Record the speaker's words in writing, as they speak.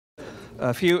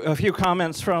A few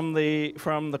comments from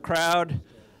the crowd.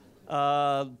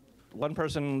 One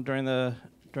person during the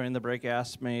break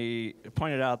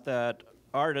pointed out that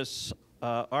art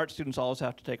students always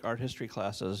have to take art history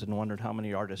classes, and wondered how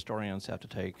many art historians have to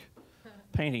take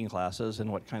painting classes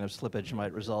and what kind of slippage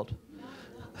might result.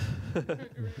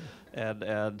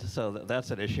 and so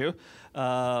that's an issue.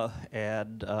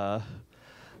 And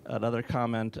another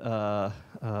comment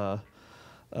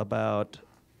about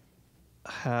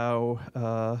how,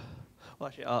 well,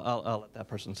 actually, I'll let that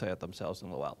person say it themselves in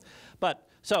a little while. But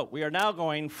so we are now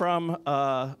going from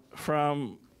art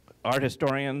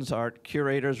historians, art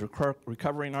curators,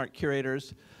 recovering art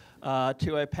curators,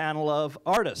 to a panel of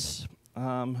artists,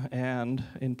 and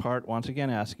in part, once again,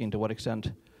 asking to what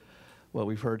extent what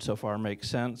we've heard so far makes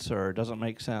sense or doesn't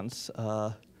make sense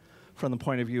from the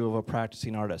point of view of a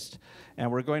practicing artist.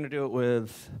 And we're going to do it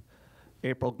with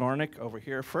April Gornick over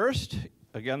here first.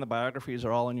 Again, the biographies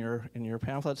are all in your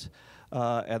pamphlets.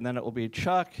 And then it will be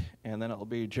Chuck, and then it will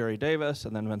be Jerry Davis,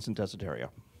 and then Vincent Desiderio.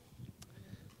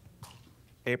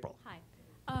 April. Hi.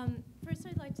 First,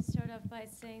 I'd like to start off by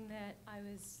saying that I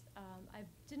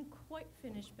didn't quite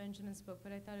finish Benjamin's book,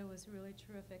 but I thought it was really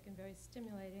terrific and very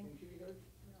stimulating.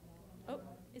 Oh,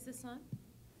 is this on?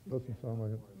 Doesn't sound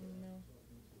like it. No.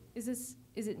 Is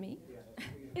it me? Yeah.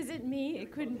 Is it me?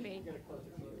 It couldn't be.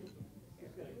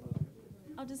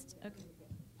 I'll just,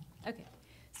 okay.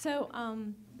 So,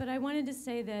 but I wanted to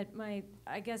say that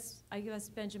I guess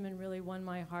Benjamin really won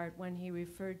my heart when he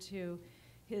referred to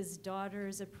his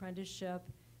daughter's apprenticeship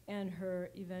and her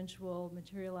eventual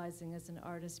materializing as an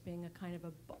artist being a kind of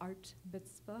a art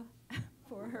mitzvah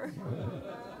for her.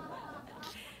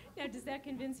 Now, does that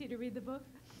convince you to read the book?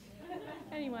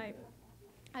 Anyway,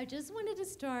 I just wanted to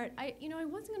start. I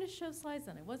wasn't going to show slides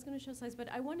then. I was going to show slides,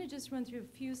 but I want to just run through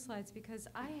a few slides because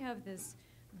I have this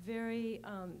very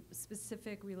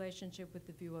specific relationship with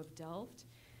the view of Delft.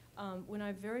 When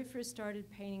I very first started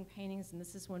painting paintings, and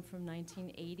this is one from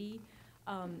 1980,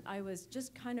 I was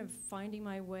just kind of finding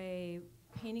my way,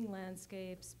 painting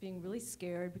landscapes, being really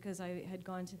scared because I had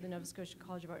gone to the Nova Scotia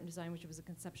College of Art and Design, which was a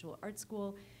conceptual art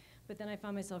school. But then I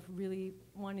found myself really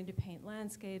wanting to paint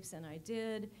landscapes, and I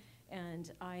did.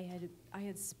 And I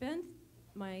had spent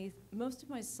most of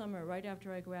my summer right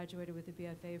after I graduated with a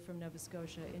BFA from Nova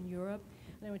Scotia in Europe,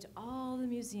 and I went to all the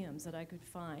museums that I could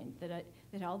find that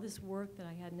had all this work that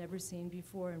I had never seen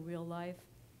before in real life.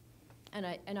 And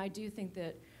I do think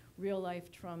that real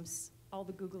life trumps all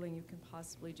the Googling you can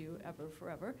possibly do ever,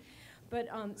 forever. But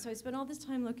so I spent all this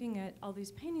time looking at all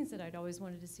these paintings that I'd always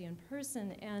wanted to see in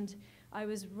person, and I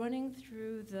was running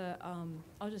through the,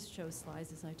 I'll just show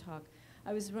slides as I talk.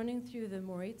 I was running through the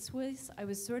Mauritshuis. I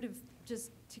was sort of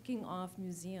just ticking off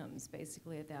museums,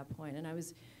 basically, at that point. And I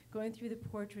was going through the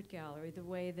portrait gallery, the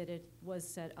way that it was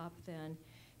set up then.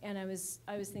 And I was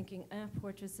thinking,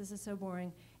 portraits, this is so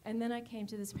boring. And then I came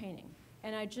to this painting.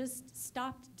 And I just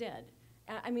stopped dead.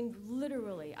 I mean,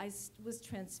 literally, I was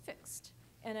transfixed.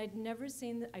 And I'd never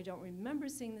seen, I don't remember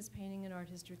seeing this painting in art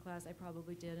history class. I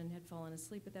probably did and had fallen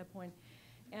asleep at that point.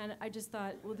 And I just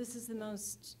thought, well, this is the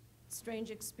most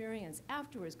strange experience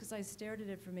afterwards, because I stared at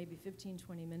it for maybe 15,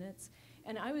 20 minutes.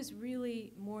 And I was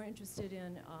really more interested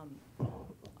in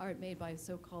art made by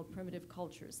so-called primitive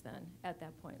cultures then, at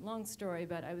that point. Long story,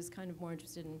 but I was kind of more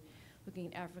interested in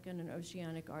looking at African and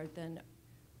oceanic art than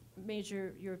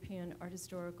major European art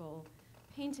historical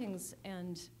paintings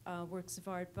and works of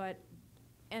art.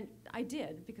 And I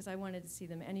did, because I wanted to see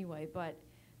them anyway, but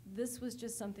this was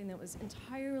just something that was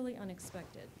entirely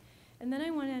unexpected. And then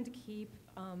I went on to keep,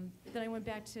 then I went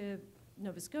back to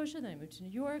Nova Scotia, then I moved to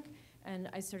New York, and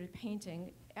I started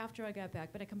painting after I got back,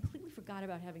 but I completely forgot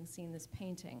about having seen this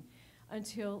painting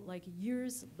until like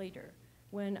years later,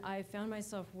 when I found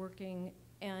myself working,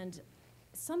 and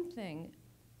something,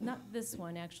 not this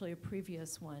one, actually a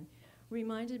previous one,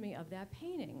 reminded me of that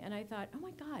painting. And I thought, oh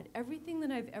my God, everything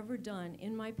that I've ever done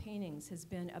in my paintings has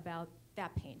been about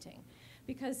that painting.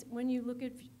 Because when you look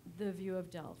at the view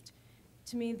of Delft,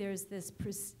 to me there's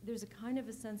a kind of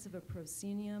a sense of a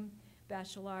proscenium.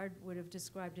 Bachelard would have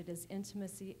described it as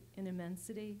intimacy and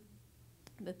immensity.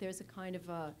 That there's a kind of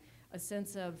a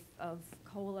sense of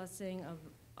coalescing, of,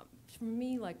 for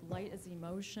me, like light as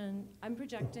emotion. I'm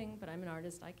projecting, but I'm an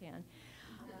artist, I can.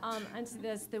 And to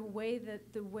this, the way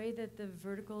that the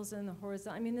verticals and the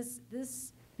horizontal, I mean,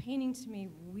 this painting to me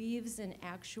weaves an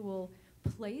actual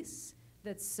place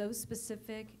that's so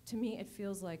specific. To me, it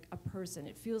feels like a person.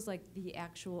 It feels like the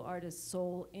actual artist's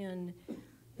soul in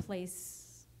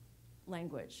place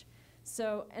language.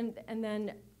 So, and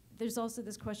then there's also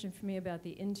this question for me about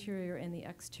the interior and the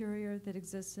exterior that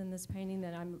exists in this painting.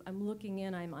 That I'm looking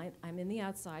in. I'm in the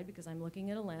outside because I'm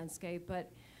looking at a landscape,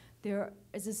 but there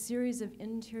is a series of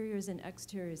interiors and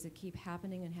exteriors that keep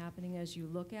happening and happening as you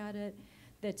look at it.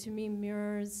 That to me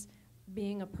mirrors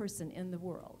being a person in the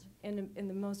world in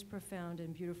the most profound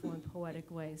and beautiful and poetic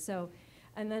way. So,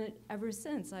 and then ever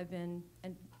since I've been,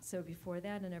 and so before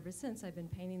that and ever since I've been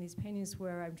painting these paintings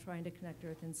where I'm trying to connect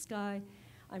earth and sky.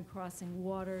 I'm crossing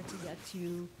water to get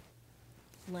to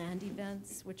land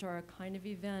events, which are a kind of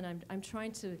event. I'm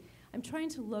trying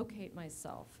to locate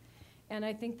myself. And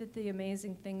I think that the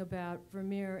amazing thing about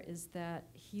Vermeer is that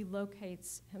he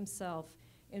locates himself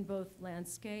in both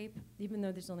landscape, even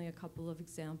though there's only a couple of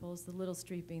examples, the Little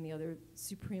Street being the other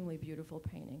supremely beautiful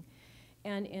painting,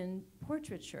 and in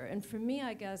portraiture. And for me,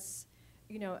 I guess,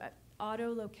 you know,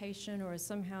 auto-location or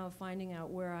somehow finding out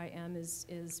where I am is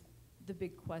the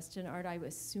big question. Art, I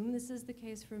assume this is the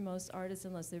case for most artists,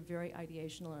 unless they're very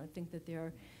ideational, and I think that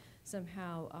they're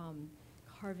somehow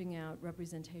carving out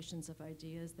representations of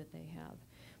ideas that they have.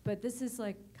 But this is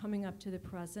like coming up to the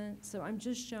present, so I'm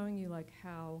just showing you like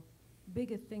how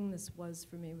big a thing this was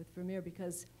for me with Vermeer,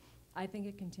 because I think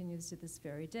it continues to this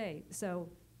very day. So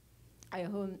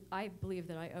I believe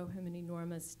that I owe him an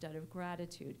enormous debt of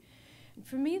gratitude. And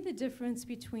for me, the difference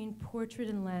between portrait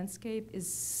and landscape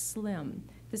is slim.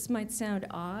 This might sound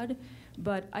odd,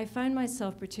 but I find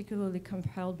myself particularly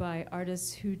compelled by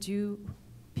artists who do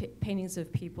paintings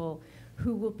of people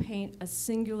who will paint a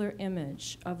singular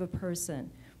image of a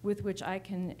person with which I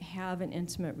can have an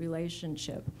intimate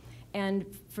relationship. And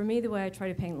for me, the way I try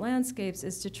to paint landscapes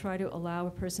is to try to allow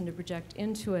a person to project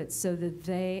into it so that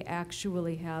they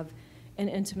actually have an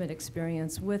intimate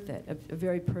experience with it, a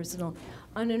very personal,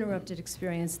 uninterrupted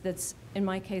experience that's, in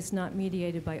my case, not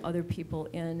mediated by other people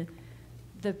in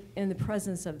the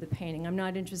presence of the painting. I'm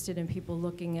not interested in people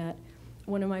looking at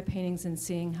one of my paintings and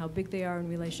seeing how big they are in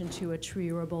relation to a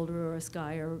tree or a boulder or a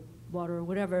sky or water or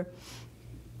whatever.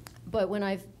 But when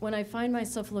I find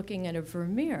myself looking at a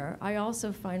Vermeer, I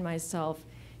also find myself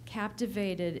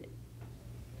captivated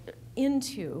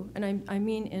into, and I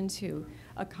mean into,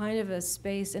 a kind of a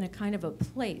space and a kind of a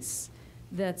place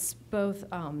that's both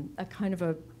a kind of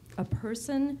a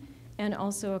person and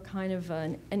also a kind of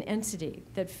an entity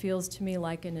that feels to me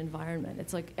like an environment.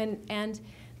 It's like, and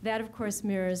that of course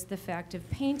mirrors the fact of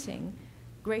painting.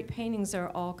 Great paintings are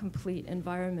all complete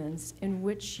environments in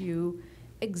which you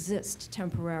exist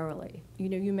temporarily. You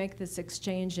know, you make this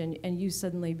exchange and you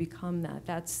suddenly become that.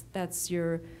 That's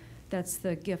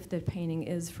the gift that painting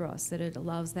is for us, that it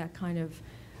allows that kind of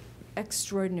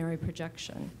extraordinary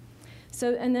projection.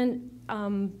 So, and then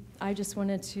I just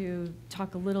wanted to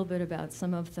talk a little bit about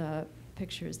some of the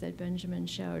pictures that Benjamin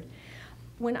showed.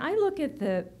 When I look at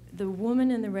the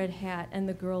woman in the red hat and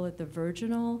the girl at the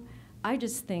virginal, I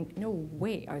just think, no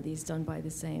way are these done by the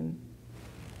same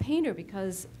painter,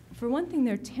 because for one thing,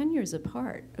 they're 10 years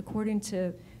apart, according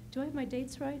to, do I have my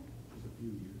dates right? Just a few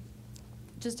years.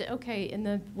 Just, okay, in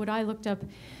what I looked up,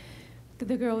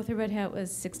 the girl with the red hat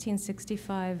was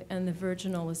 1665, and the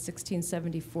virginal was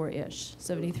 1674-ish,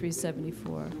 73,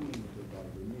 74.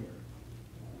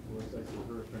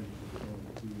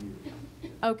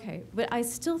 Okay, but I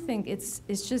still think it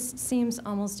just seems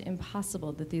almost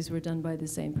impossible that these were done by the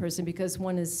same person, because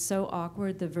one is so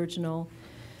awkward, the virginal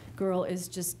girl is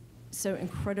just so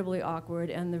incredibly awkward,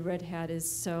 and the red hat is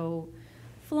so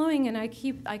flowing. And I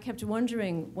kept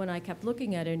wondering when I kept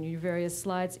looking at it in your various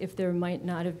slides if there might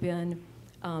not have been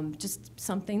just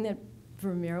something that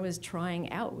Vermeer was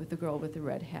trying out with the girl with the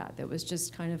red hat that was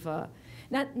just kind of a,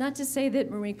 not to say that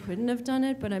Marie couldn't have done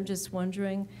it, but I'm just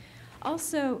wondering.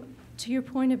 Also, to your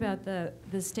point about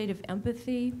the state of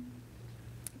empathy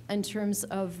in terms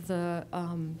of the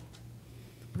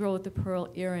girl with the pearl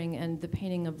earring and the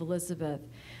painting of Elizabeth,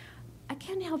 I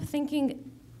can't help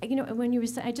thinking, you know, when you were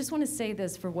saying, I just want to say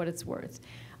this for what it's worth.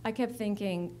 I kept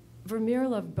thinking, Vermeer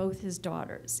loved both his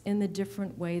daughters in the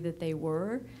different way that they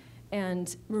were,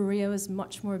 and Maria was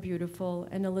much more beautiful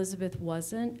and Elizabeth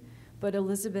wasn't, but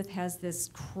Elizabeth has this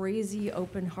crazy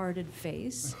open-hearted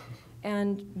face,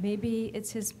 and maybe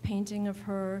it's his painting of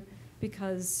her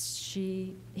because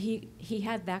he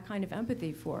had that kind of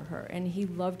empathy for her, and he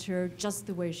loved her just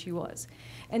the way she was.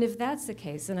 And if that's the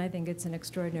case, then I think it's an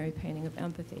extraordinary painting of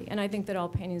empathy. And I think that all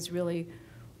paintings really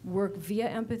work via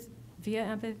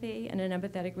empathy and an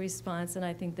empathetic response, and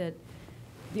I think that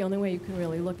the only way you can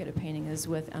really look at a painting is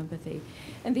with empathy.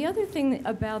 And the other thing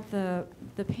about the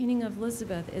painting of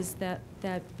Elizabeth is that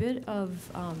bit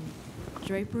of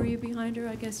drapery behind her,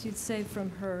 I guess you'd say, from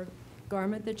her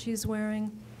garment that she's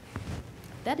wearing.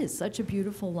 That is such a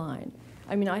beautiful line.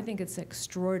 I mean, I think it's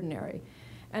extraordinary.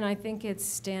 And I think it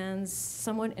stands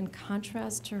somewhat in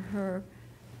contrast to her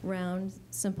round,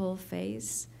 simple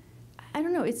face. I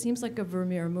don't know, it seems like a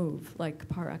Vermeer move, like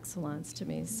par excellence to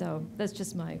me. So that's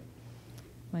just my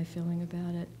feeling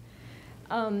about it.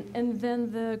 And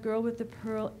then the girl with the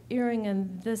pearl earring,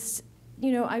 and this,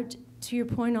 you know, to your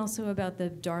point also about the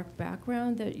dark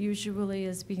background that usually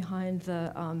is behind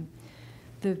the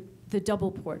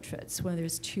double portraits, when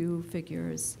there's two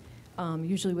figures,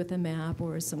 usually with a map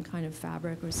or some kind of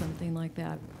fabric or something like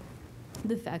that.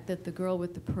 The fact that the girl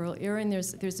with the pearl earring,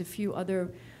 there's a few other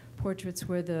portraits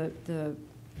where the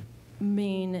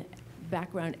main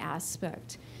background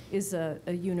aspect is a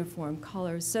uniform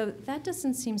color. So that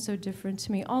doesn't seem so different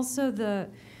to me. Also, the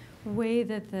way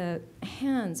that the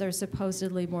hands are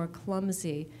supposedly more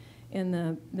clumsy in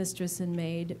the mistress and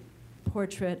maid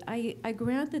portrait, I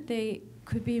grant that they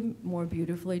could be more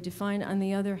beautifully defined. On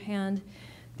the other hand,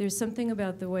 there's something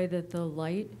about the way that the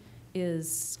light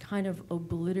is kind of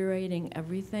obliterating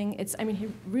everything.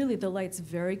 Really, the light's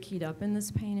very keyed up in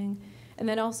this painting. And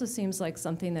that also seems like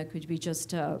something that could be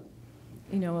just a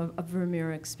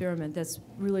Vermeer experiment that's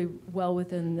really well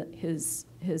within his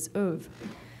oeuvre.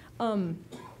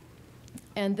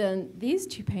 And then these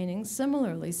two paintings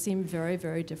similarly seem very,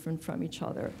 very different from each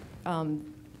other.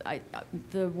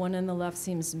 The one on the left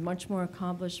seems much more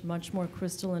accomplished, much more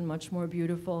crystalline, much more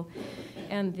beautiful.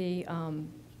 And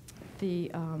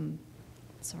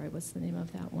sorry, what's the name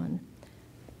of that one?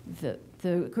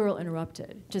 The Girl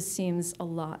Interrupted just seems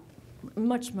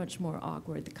much more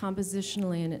awkward,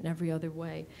 compositionally and in every other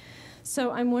way.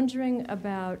 So I'm wondering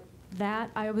about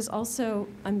that. I'm also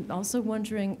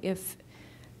wondering if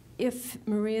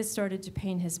Maria started to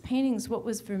paint his paintings, what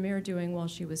was Vermeer doing while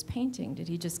she was painting? Did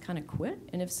he just kind of quit?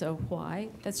 And if so, why?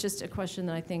 That's just a question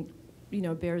that I think,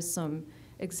 bears some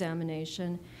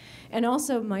examination. And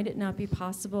also, might it not be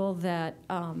possible that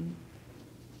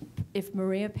if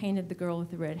Maria painted the girl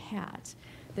with the red hat,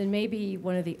 then maybe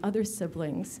one of the other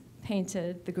siblings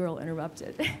painted the Girl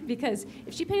Interrupted? Because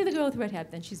if she painted the girl with the red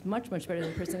hat, then she's much better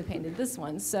than the person who painted this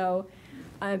one. So,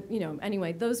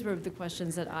 anyway, those were the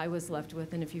questions that I was left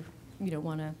with. And if you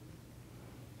want to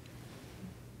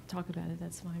talk about it,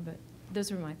 that's fine. But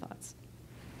those were my thoughts.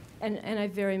 And I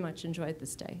very much enjoyed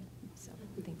this day. So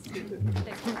thanks.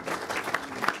 Thank you.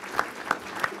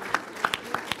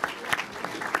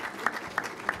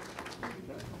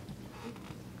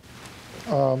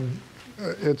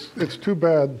 It's too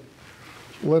bad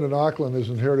Lynn Auckland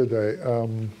isn't here today,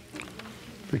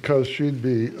 because she'd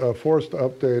be forced to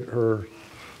update her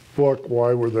book,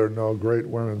 Why Were There No Great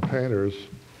Women Painters,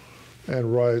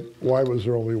 and write, why was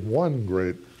there only one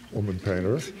great woman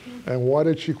painter, and why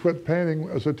did she quit painting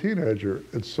as a teenager?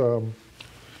 It's a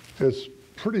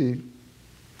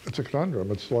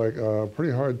conundrum. It's like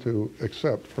pretty hard to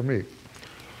accept for me.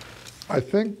 I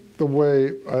think the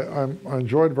way, I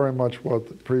enjoyed very much what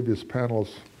the previous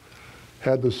panelists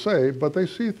had to say, but they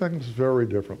see things very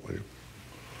differently.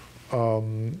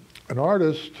 An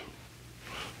artist,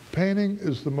 painting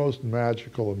is the most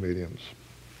magical of mediums.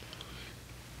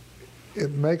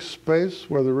 It makes space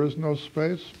where there is no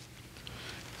space.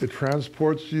 It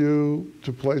transports you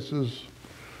to places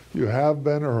you have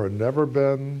been or have never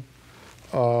been.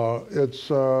 It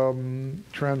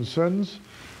transcends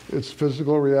its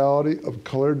physical reality of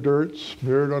colored dirt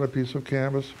smeared on a piece of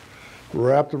canvas,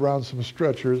 wrapped around some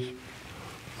stretchers.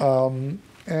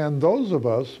 And those of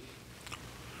us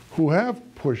who have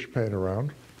pushed paint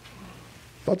around,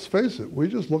 let's face it, we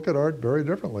just look at art very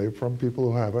differently from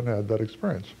people who haven't had that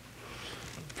experience.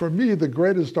 For me, the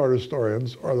greatest art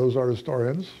historians are those art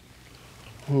historians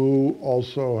who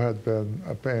also had been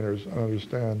painters and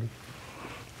understand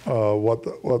what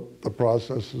the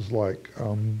process is like.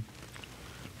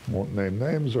 Won't name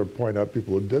names or point out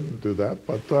people who didn't do that,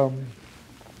 but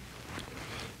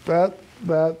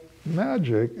that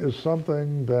magic is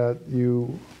something that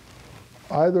you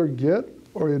either get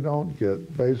or you don't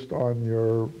get based on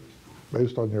your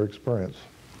experience.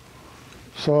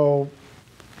 So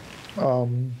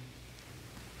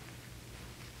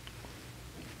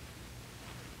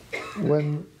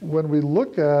when we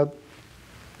look at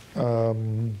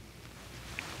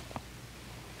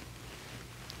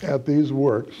these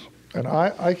works, and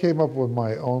I came up with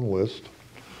my own list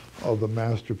of the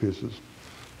masterpieces.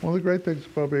 One of the great things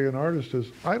about being an artist is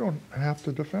I don't have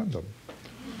to defend them.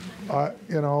 I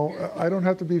don't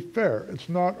have to be fair. It's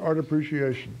not art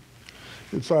appreciation.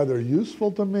 It's either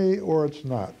useful to me or it's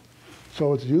not.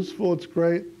 So it's useful, it's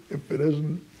great. If it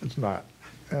isn't, it's not.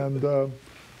 And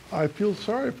I feel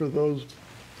sorry for those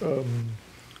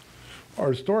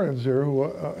art historians here who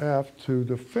have to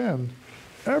defend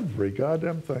every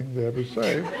goddamn thing they ever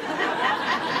say.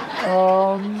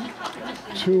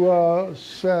 to a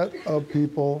set of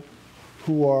people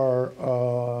who are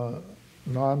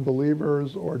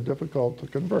non-believers or difficult to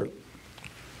convert.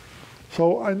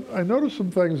 So I noticed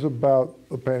some things about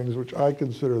the paintings which I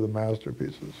consider the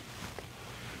masterpieces.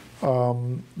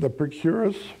 The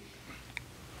Procurus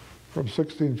from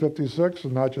 1656,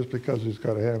 and not just because he's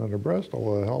got a hand on her breast,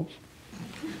 although that helps.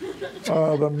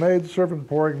 The maidservant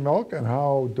pouring milk, and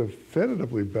how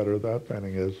definitively better that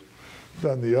painting is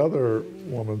than the other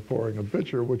woman pouring a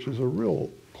pitcher, which is a real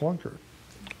clunker.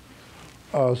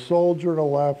 Soldier and a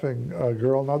laughing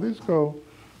girl. Now these go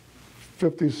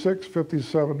 56,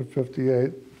 57 to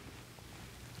 58.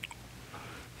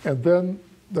 And then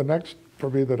the next, for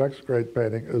me, the next great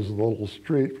painting is The Little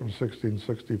Street from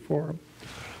 1664.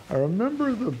 I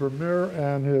remember the Vermeer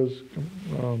and his,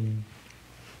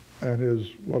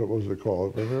 what was it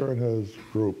called? Vermeer and his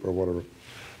group or whatever,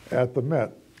 at the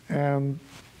Met. And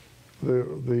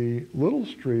the Little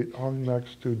Street hung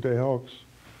next to De Hoog's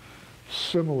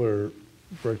similar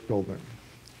brick building.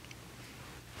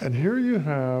 And here you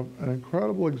have an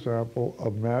incredible example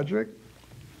of magic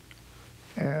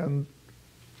and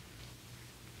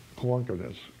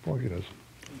clunkiness.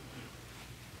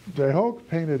 De Hoog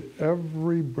painted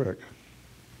every brick.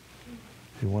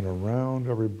 He went around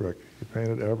every brick. He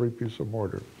painted every piece of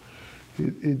mortar. He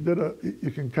did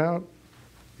you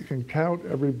can count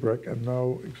every brick and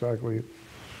know exactly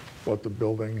what the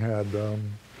building had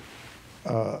in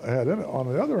it.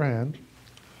 On the other hand,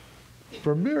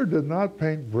 Vermeer did not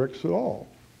paint bricks at all.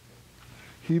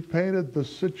 He painted the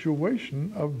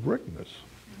situation of brickness.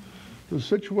 The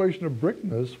situation of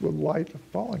brickness with light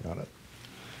falling on it.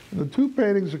 And the two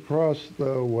paintings across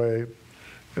the way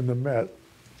in the Met,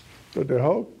 the De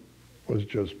Hoog was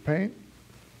just paint,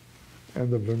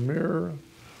 and the Vermeer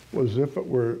was if it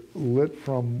were lit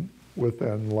from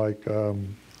within, like, tell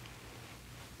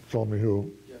me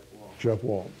who? Jeff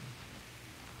Wall.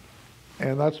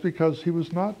 And that's because he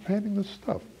was not painting this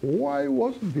stuff. Why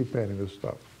wasn't he painting this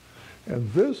stuff?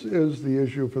 And this is the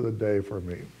issue for the day for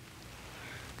me.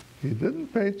 He didn't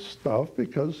paint stuff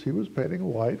because he was painting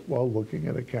light while looking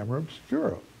at a camera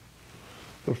obscura.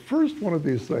 The first one of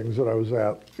these things that I was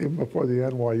at, even before the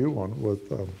NYU one, with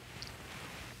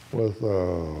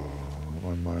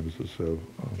my mind is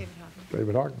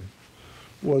David Hockney,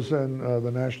 was in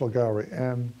the National Gallery,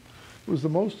 and it was the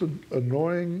most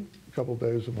annoying couple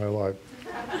days of my life.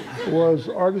 Was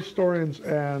art historians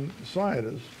and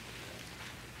scientists,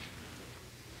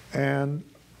 and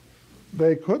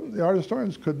the art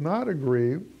historians could not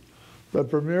agree that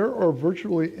Vermeer or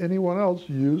virtually anyone else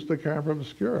used a camera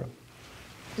obscura.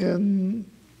 In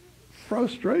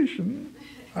frustration,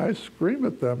 I scream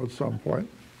at them at some point,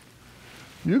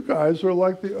 "You guys are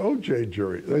like the OJ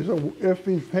jury." They said, if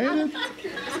he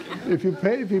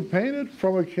painted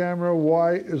from a camera,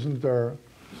 why isn't there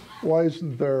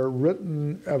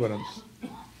written evidence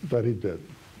that he did?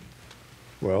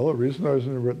 Well, the reason there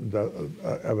isn't written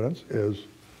evidence is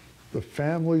the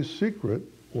family secret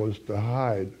was to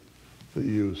hide the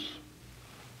use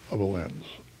of a lens.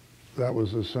 That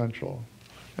was essential.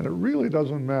 And it really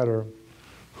doesn't matter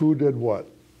who did what.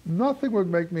 Nothing would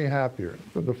make me happier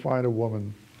than to find a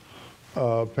woman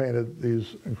painted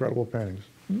these incredible paintings.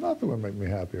 Nothing would make me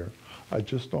happier. I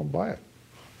just don't buy it.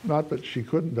 Not that she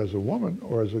couldn't as a woman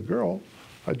or as a girl,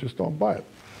 I just don't buy it.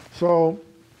 So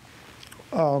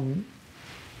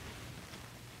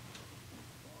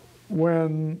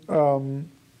when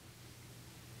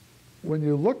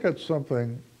you look at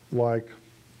something like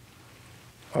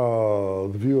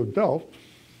The View of Delft,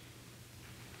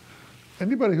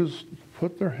 anybody who's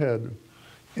put their head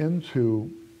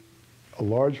into a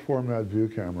large format view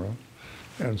camera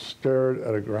and stared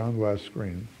at a ground glass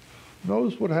screen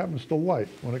knows what happens to light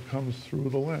when it comes through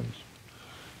the lens.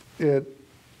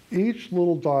 Each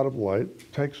little dot of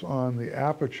light takes on the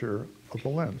aperture of the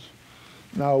lens.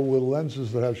 Now with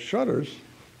lenses that have shutters,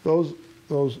 those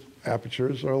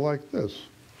apertures are like this.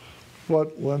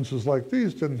 But lenses like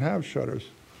these didn't have shutters,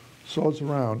 so it's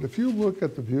round. If you look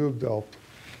at The View of Delft,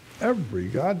 every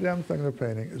goddamn thing they're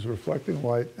painting is reflecting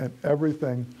light, and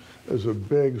everything is a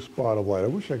big spot of light. I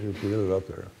wish I could get it up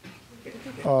there.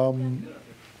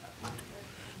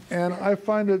 And I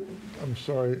find it, I'm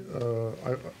sorry,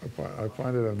 I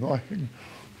find it annoying,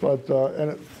 but,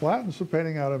 and it flattens the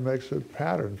painting out and makes it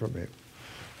pattern for me.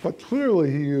 But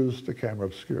clearly he used the camera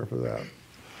obscura for that.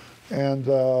 And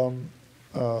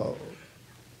I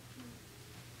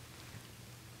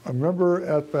remember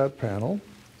at that panel,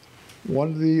 one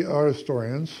of the art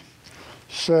historians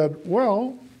said,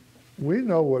 well, we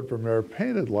know what Vermeer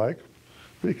painted like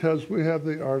because we have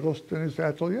the artist in his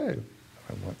atelier.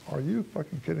 I went, are you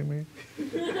fucking kidding me?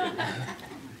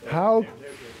 How?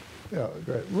 Yeah,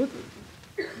 great. Look,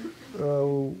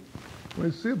 when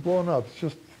you see it blown up, it's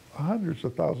just hundreds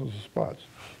of thousands of spots.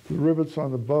 The rivets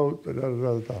on the boat,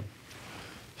 da-da-da-da-da.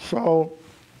 So,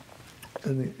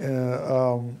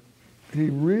 he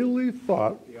really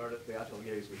thought... The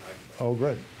atelier is behind. Oh,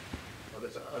 great. On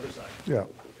this other side. Yeah.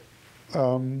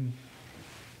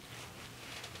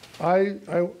 I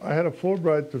had a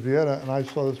Fulbright to Vienna, and I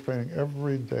saw this painting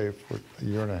every day for a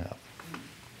year and a half.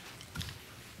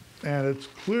 And it's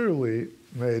clearly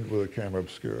made with a camera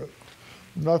obscura.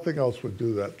 Nothing else would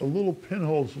do that. The little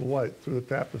pinholes of light through the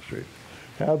tapestry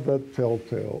have that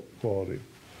telltale quality.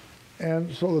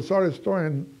 And so this art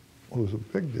historian, who's a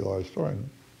big deal art historian,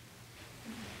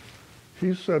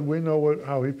 he said, we know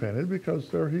how he painted because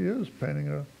there he is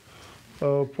painting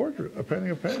a portrait,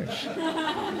 painting a painting.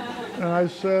 And I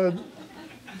said,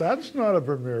 that's not a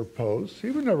Vermeer pose. He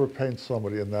would never paint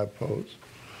somebody in that pose.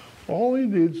 All he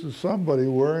needs is somebody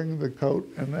wearing the coat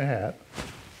and the hat,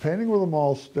 painting with a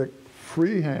maul stick,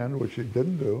 freehand, which he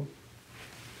didn't do,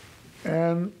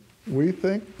 and we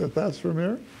think that that's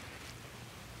Vermeer.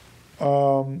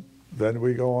 Then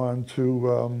we go on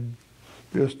to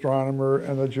the astronomer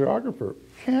and the geographer.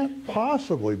 Can't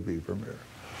possibly be Vermeer.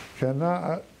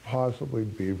 Cannot possibly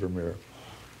be Vermeer.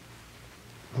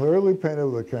 Clearly painted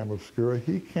with a camera obscura.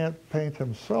 He can't paint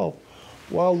himself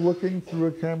while looking through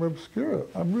a camera obscura.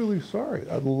 I'm really sorry.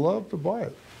 I'd love to buy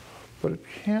it, but it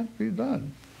can't be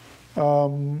done.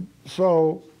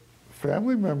 So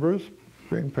family members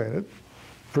being painted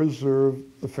preserve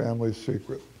the family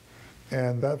secret.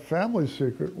 And that family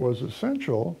secret was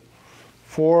essential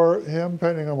for him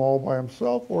painting them all by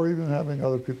himself or even having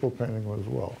other people painting them as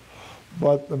well.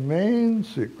 But the main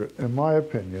secret, in my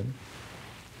opinion,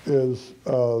 is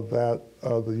the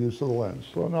use of the lens.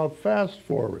 So now fast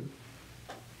forward.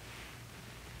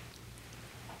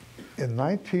 In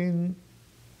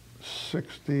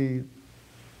 1960,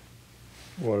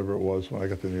 whatever it was when I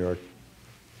got to New York,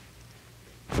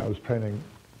 I was painting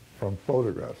from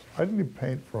photographs. I didn't even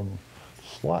paint from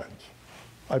slides.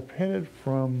 I painted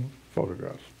from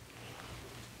photographs.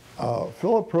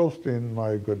 Philip Pearlstein,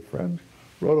 my good friend,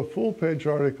 wrote a full-page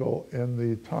article in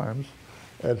the Times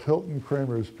at Hilton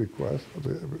Kramer's behest,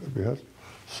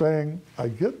 saying, I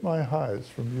get my highs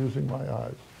from using my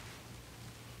eyes.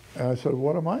 And I said,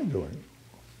 what am I doing?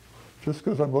 Just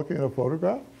because I'm looking at a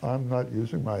photograph, I'm not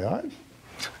using my eyes?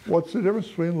 What's the difference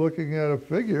between looking at a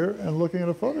figure and looking at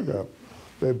a photograph?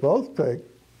 They both take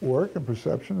work and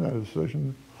perception and a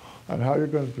decision on how you're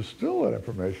going to distill that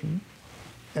information.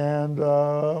 And,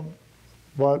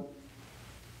 but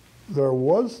there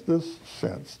was this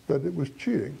sense that it was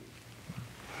cheating.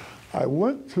 I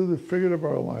went to the Figurative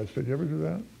Art Alliance. Did you ever do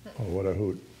that? Oh, what a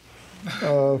hoot.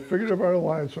 Figurative Art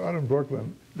Alliance out in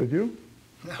Brooklyn. Did you?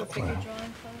 No. The figure drawing class?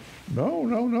 No.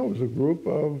 It was a group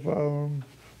of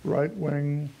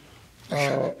right-wing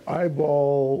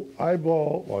eyeball,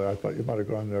 well, I thought you might have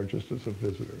gone there just as a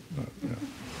visitor. No.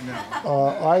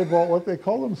 Eyeball, what they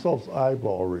call themselves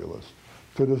eyeball realists,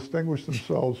 to distinguish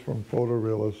themselves from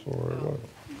photorealists or whatever.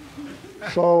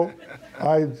 So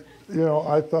I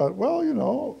thought, well,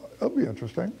 it'll be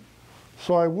interesting.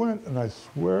 So I went, and I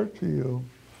swear to you,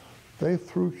 they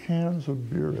threw cans of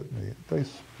beer at me. They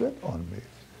spit on me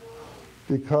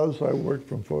because I worked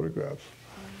from photographs.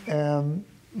 And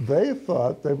they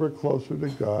thought they were closer to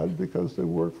God because they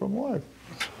worked from life.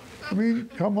 I mean,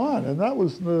 come on. And that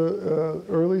was in the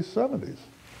early 70s.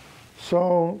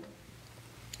 So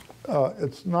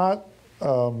it's not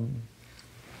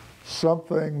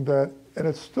something that, and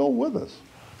it's still with us.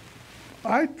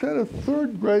 I did a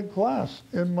third grade class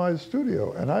in my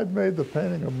studio, and I'd made the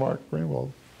painting of Mark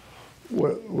Greenwald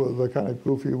with the kind of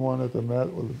goofy one at the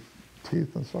Met with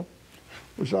teeth and stuff,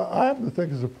 which I happen to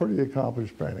think is a pretty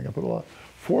accomplished painting. I put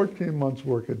 14 months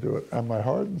work into it, and my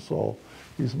heart and soul,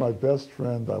 he's my best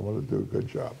friend. I want to do a good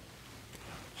job.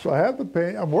 So I have the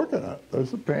painting. I'm working on it.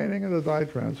 There's the painting and the dye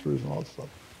transfers and all that stuff.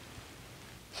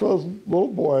 So this little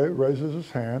boy raises his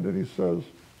hand, and he says,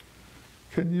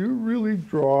 can you really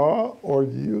draw, or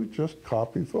do you just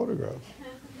copy photographs?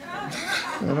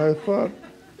 And I thought,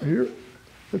 here,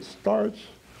 it starts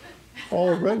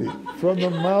already from the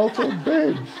mouth of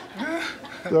babes.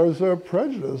 There's a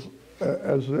prejudice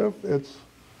as if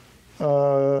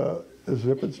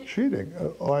it's cheating.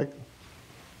 Like,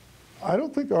 I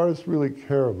don't think artists really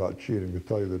care about cheating, to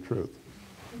tell you the truth.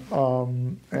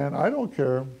 And I don't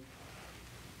care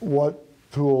what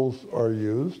tools are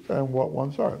used and what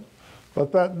ones aren't.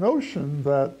 But that notion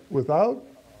that without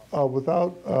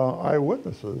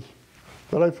eyewitnesses,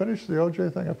 did I finish the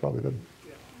OJ thing? I probably didn't.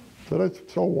 Yeah. Did I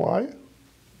tell why?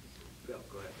 No.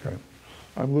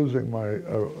 I'm losing my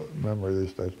memory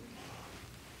these days.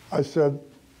 I said,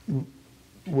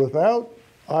 without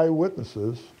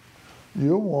eyewitnesses,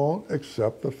 you won't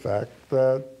accept the fact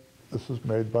that this is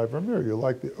made by Vermeer. You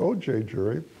like the OJ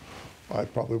jury. I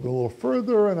probably went a little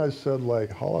further, and I said, like,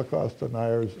 Holocaust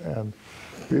deniers and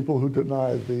people who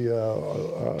deny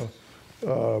the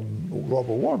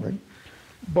global warming.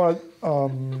 But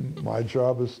my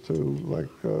job is to, like,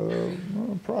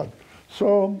 prod.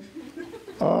 So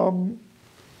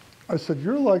I said,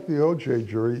 you're like the OJ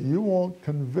jury. You won't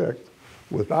convict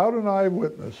without an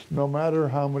eyewitness, no matter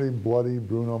how many bloody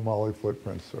Bruno Magli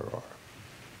footprints there are.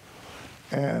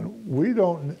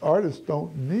 And artists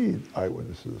don't need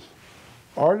eyewitnesses.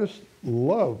 Artists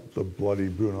love the bloody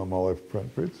Bruno Magli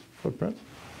footprints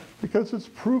because it's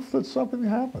proof that something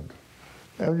happened.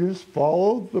 And you just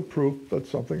follow the proof that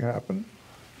something happened,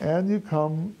 and you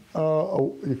come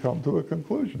to a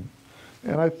conclusion.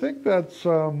 And I think that's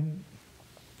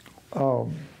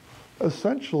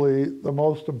essentially the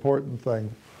most important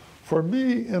thing for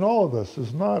me in all of this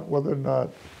is not whether or not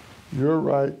you're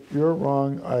right, you're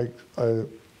wrong. I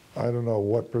don't know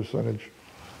what percentage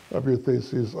of your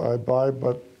theses I buy,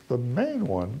 but the main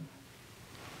one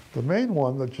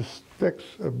that just sticks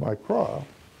in my craw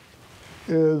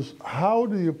is how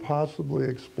do you possibly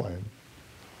explain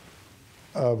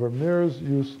Vermeer's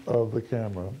use of the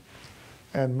camera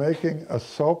and making a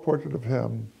self-portrait of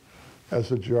him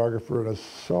as a geographer and a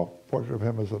self-portrait of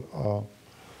him as an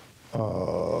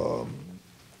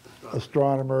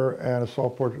astronomer and a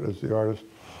self-portrait as the artist,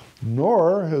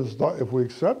 nor his, if we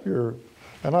accept your,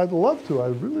 and I'd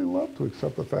really love to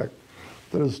accept the fact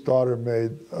that his daughter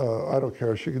made, I don't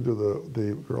care, she can do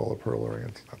the girl of pearl earring,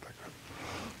 it's not that good.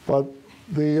 But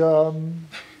the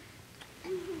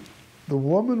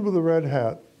woman with the red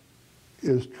hat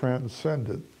is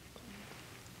transcendent.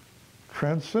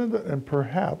 Transcendent, and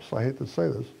perhaps, I hate to say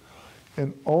this,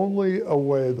 in only a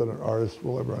way that an artist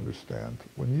will ever understand.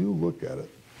 When you look at it,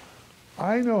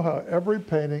 I know how every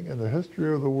painting in the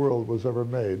history of the world was ever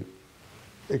made,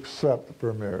 except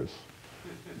Vermeer's.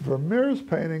 Vermeer's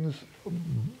paintings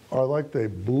are like they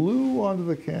blew onto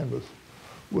the canvas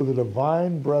with a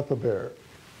divine breath of air.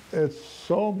 It's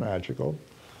so magical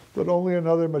that only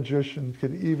another magician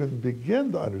could even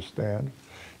begin to understand,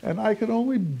 and I could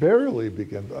only barely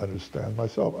begin to understand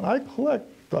myself. And I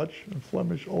collect Dutch and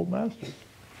Flemish old masters.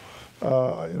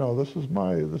 You know, this is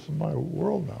my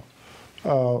world now.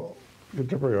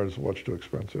 Contemporary artists are much too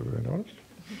expensive, have you noticed?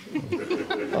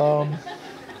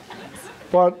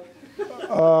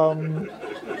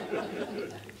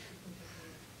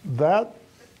 That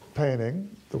painting,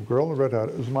 The Girl in the Red Hat,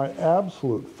 is my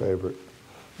absolute favorite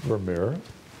Vermeer.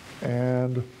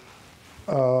 And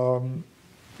the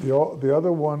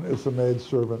other one is The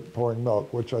Maidservant Pouring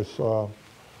Milk, which I saw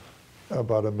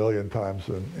about 1 million times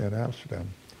in Amsterdam.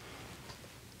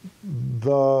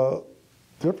 The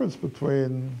difference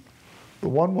between the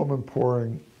one woman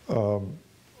pouring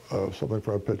something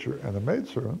from a pitcher and the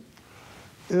maidservant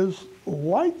is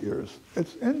light years.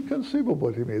 It's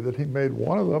inconceivable to me that he made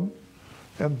one of them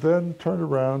and then turned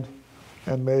around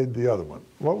and made the other one.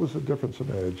 What was the difference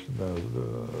in age?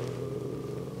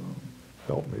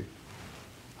 Help me.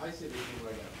 I said it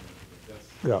right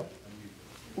after. Yeah.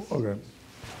 Okay.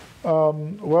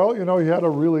 Well, you know, he had a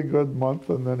really good month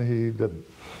and then he didn't.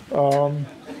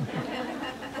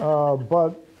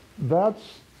 But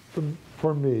that's,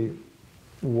 for me,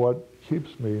 what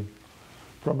keeps me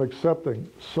from accepting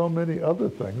so many other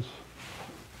things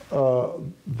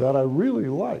that I really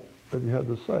like that he had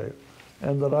to say,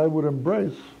 and that I would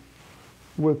embrace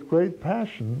with great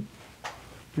passion,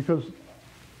 because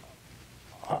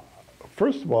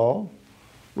first of all,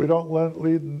 we don't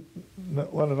lead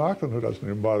Lennon Auckland, who doesn't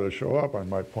even bother to show up, I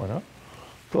might point out,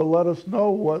 to let us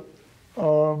know what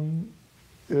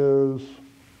is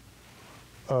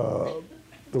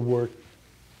the work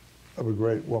of a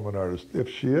great woman artist. If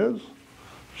she is,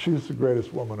 she's the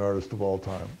greatest woman artist of all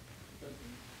time.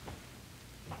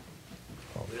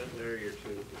 Oh, There are your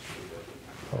two.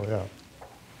 oh yeah.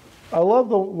 I love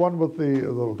the one with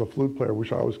the flute player,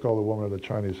 which I always call the woman in the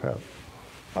Chinese hat.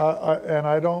 And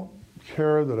I don't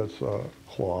care that it's a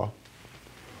claw.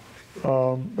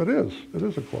 It is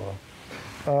a claw.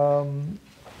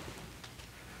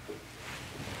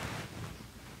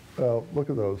 Look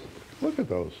at those. Look at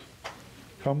those.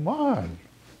 Come on.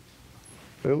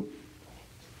 They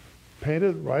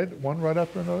painted one right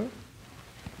after another.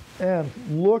 And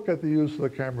look at the use of the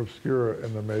camera obscura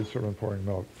in The Maidservant Pouring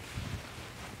Milk.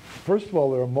 First of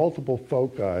all, there are multiple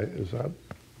foci. Is that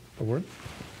the word?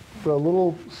 The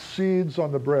little seeds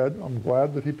on the bread. I'm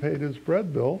glad that he paid his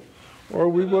bread bill, or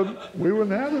we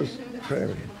wouldn't have this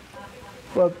painting.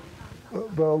 But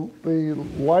the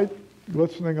light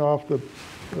glistening off the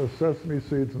sesame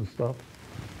seeds and stuff,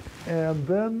 and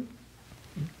then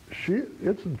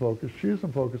it's in focus, she's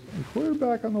in focus, and clear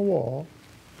back on the wall,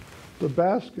 the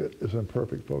basket is in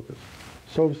perfect focus.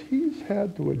 So he's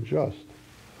had to adjust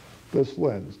this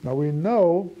lens. Now we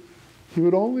know he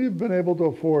would only have been able to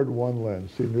afford one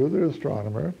lens. He knew the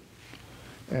astronomer,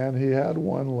 and he had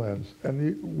one lens.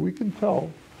 And we can tell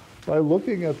by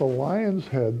looking at the lion's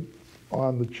head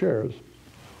on the chairs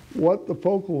what the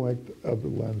focal length of the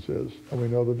lens is. And we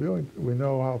know the viewing, we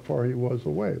know how far he was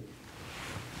away.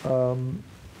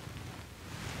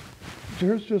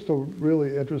 Here's just a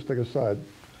really interesting aside.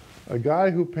 A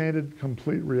guy who painted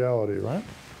complete reality, right?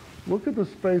 Look at the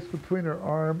space between her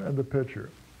arm and the picture,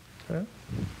 okay?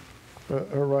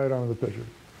 Her right arm and the picture.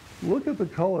 Look at the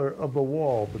color of the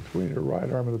wall between her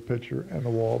right arm and the picture and the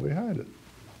wall behind it.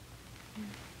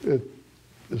 It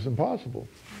is impossible.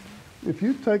 If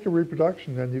you take a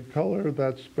reproduction and you color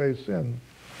that space in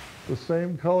the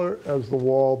same color as the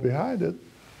wall behind it,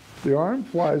 the arm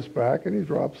flies back and he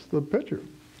drops the picture.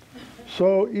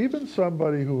 So even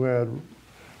somebody who had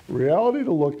reality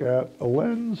to look at, a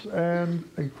lens, and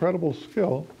incredible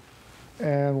skill,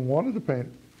 and wanted to paint,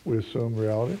 we assume,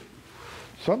 reality,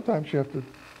 sometimes you have to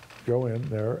go in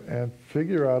there and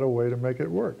figure out a way to make it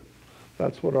work.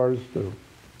 That's what artists do.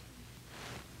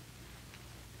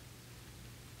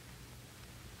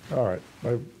 All right,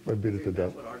 I beat it to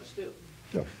death. That's what artists do.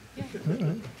 Yeah.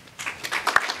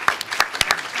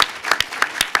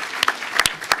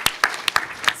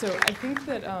 So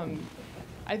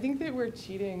I think that we're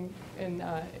cheating in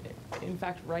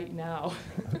fact right now,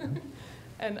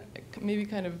 and maybe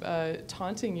kind of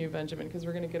taunting you, Benjamin, because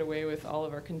we're going to get away with all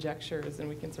of our conjectures and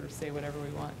we can sort of say whatever we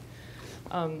want.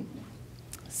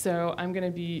 So I'm going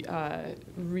to be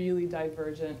really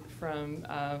divergent from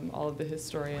all of the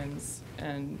historians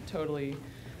and totally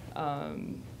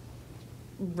run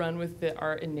with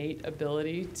our innate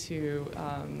ability to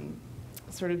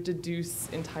sort of deduce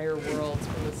entire worlds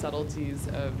from the subtleties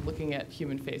of looking at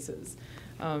human faces.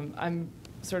 I'm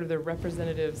sort of the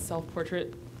representative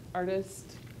self-portrait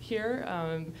artist here.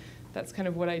 That's kind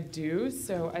of what I do.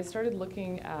 So I started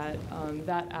looking at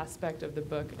that aspect of the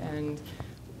book and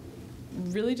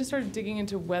really just started digging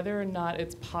into whether or not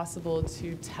it's possible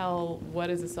to tell what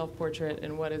is a self-portrait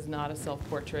and what is not a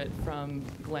self-portrait from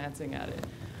glancing at it.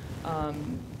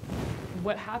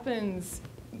 What happens,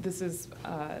 this is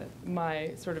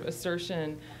my sort of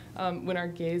assertion, when our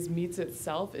gaze meets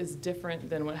itself is different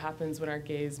than what happens when our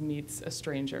gaze meets a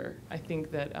stranger. I think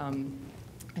that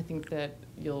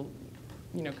you'll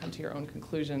come to your own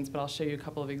conclusions, but I'll show you a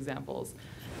couple of examples.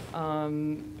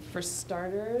 For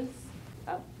starters,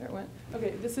 oh, there it went.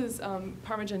 Okay, this is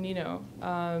Parmigianino,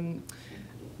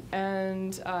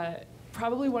 and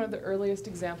probably one of the earliest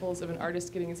examples of an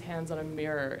artist getting his hands on a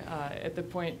mirror at the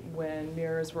point when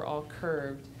mirrors were all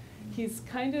curved. He's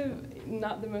kind of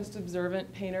not the most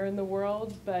observant painter in the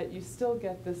world, but you still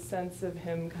get this sense of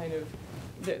him kind of,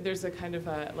 there's a kind of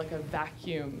like a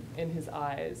vacuum in his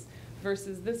eyes,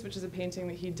 versus this, which is a painting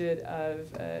that he did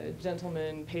of a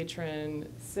gentleman, patron,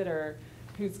 sitter,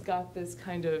 who's got this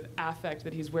kind of affect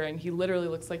that he's wearing. He literally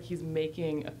looks like he's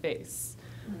making a face.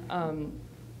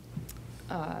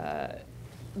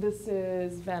 This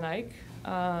is Van Eyck,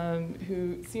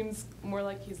 who seems more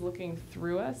like he's looking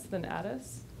through us than at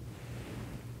us.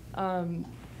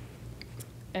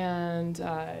 And you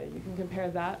can compare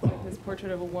that with his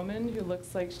portrait of a woman who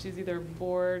looks like she's either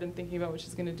bored and thinking about what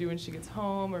she's going to do when she gets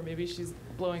home, or maybe she's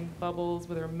blowing bubbles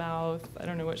with her mouth. I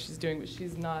don't know what she's doing, but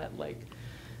she's not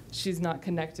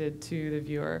connected to the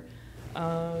viewer.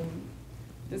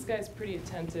 This guy's pretty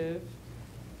attentive.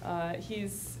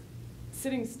 He's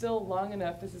sitting still long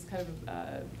enough. This is kind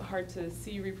of hard to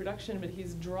see reproduction, but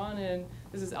he's drawn in,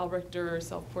 this is Albrecht Dürer's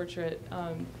self-portrait.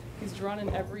 He's drawn in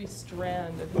every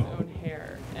strand of his own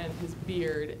hair and his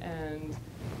beard, and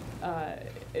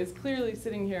is clearly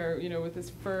sitting here, with his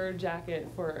fur jacket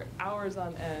for hours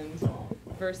on end,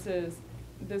 versus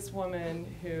this woman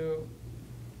who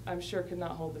I'm sure could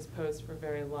not hold this pose for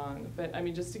very long. But I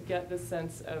mean, just to get the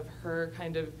sense of her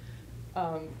kind of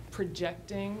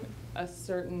projecting a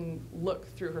certain look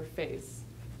through her face,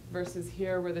 versus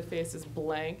here where the face is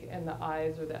blank and the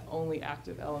eyes are the only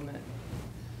active element.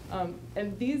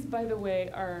 And these, by the way,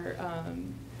 are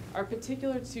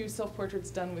particular to self-portraits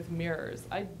done with mirrors.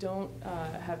 I don't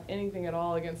have anything at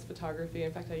all against photography.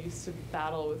 In fact, I used to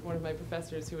battle with one of my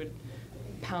professors who would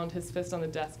pound his fist on the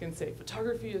desk and say,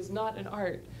 photography is not an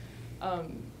art.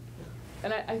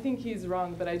 And I think he's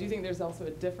wrong, but I do think there's also a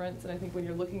difference. And I think when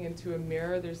you're looking into a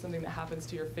mirror, there's something that happens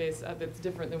to your face that's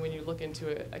different than when you look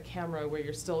into a camera where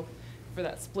you're still for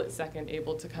that split second,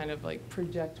 able to kind of like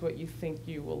project what you think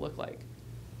you will look like.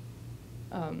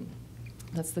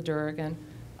 That's the Dürer again.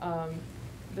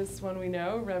 This one we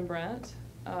know, Rembrandt.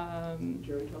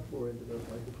 Jerry, talk more into the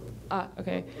microphone.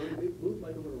 Okay. Move the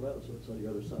microphone around so it's on the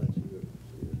other side.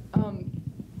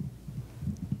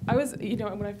 I was, you know,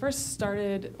 when I first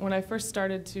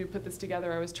started to put this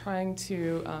together, I was trying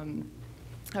to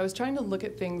look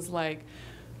at things like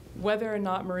whether or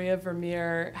not Maria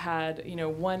Vermeer had, you know,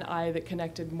 one eye that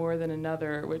connected more than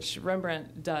another, which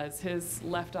Rembrandt does. His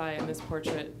left eye in this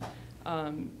portrait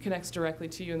connects directly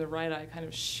to you, and the right eye kind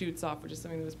of shoots off, which is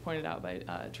something that was pointed out by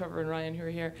Trevor and Ryan, who are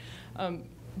here.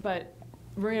 But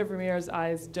Maria Vermeer's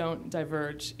eyes don't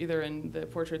diverge, either in the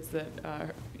portraits that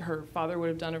her father would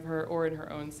have done of her or in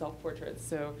her own self-portraits.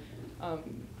 So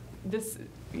this,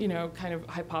 you know, kind of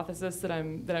hypothesis that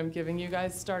I'm giving you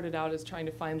guys started out as trying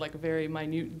to find like very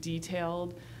minute,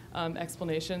 detailed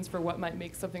explanations for what might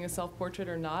make something a self-portrait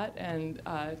or not, and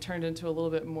turned into a little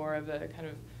bit more of a kind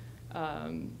of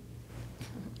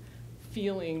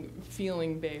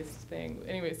feeling-based thing.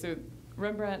 Anyway, so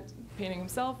Rembrandt painting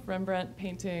himself, Rembrandt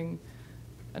painting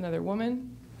another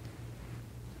woman.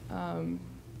 All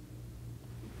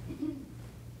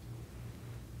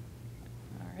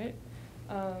right.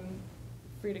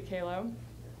 Frida Kahlo.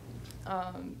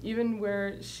 Even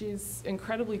where she's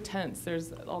incredibly tense,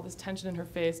 there's all this tension in her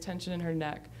face, tension in her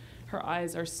neck. Her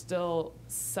eyes are still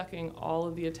sucking all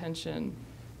of the attention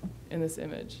in this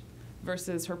image.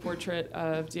 Versus her portrait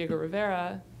of Diego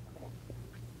Rivera,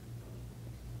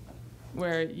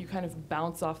 where you kind of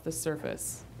bounce off the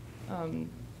surface.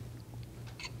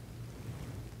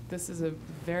 This is a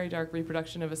very dark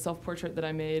reproduction of a self-portrait that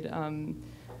I made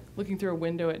looking through a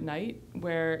window at night,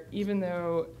 where even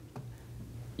though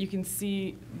you can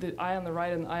see the eye on the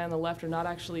right and the eye on the left are not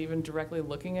actually even directly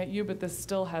looking at you, but this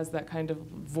still has that kind of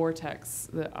vortex,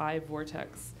 the eye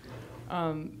vortex,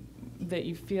 that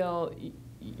you feel,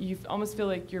 you almost feel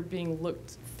like you're being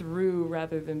looked through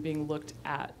rather than being looked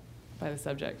at by the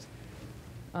subject.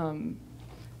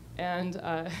 And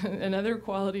another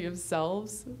quality of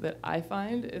selves that I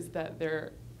find is that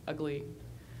they're ugly.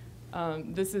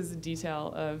 This is a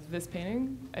detail of this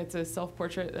painting. It's a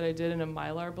self-portrait that I did in a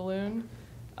Mylar balloon.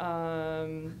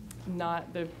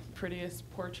 Not the prettiest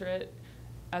portrait,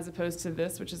 as opposed to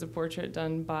this, which is a portrait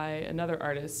done by another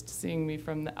artist seeing me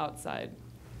from the outside.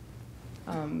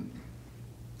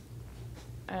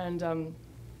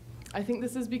 I think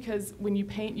this is because when you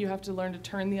paint, you have to learn to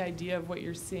turn the idea of what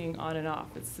you're seeing on and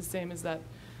off. It's the same as that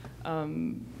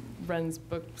Ren's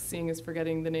book, Seeing is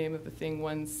Forgetting the Name of the Thing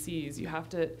One Sees. You have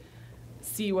to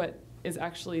see what is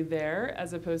actually there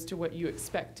as opposed to what you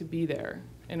expect to be there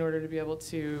in order to be able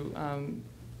to,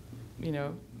 you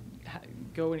know,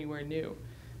 go anywhere new.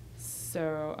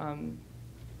 So,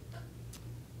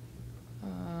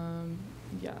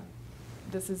 yeah,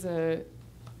 this is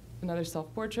another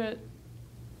self-portrait.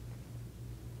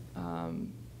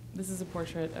 This is a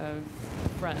portrait of a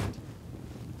friend,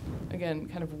 again,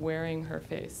 kind of wearing her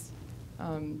face.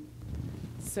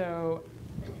 So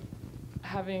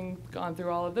having gone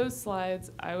through all of those slides,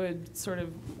 I would sort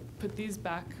of put these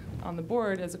back on the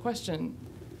board as a question.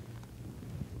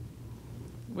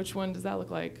 Which one does that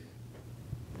look like?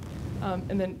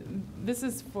 And then this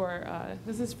is for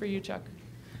you, Chuck.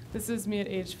 This is me at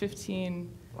age 15.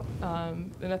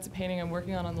 And that's a painting I'm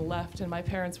working on the left, and my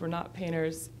parents were not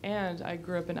painters, and I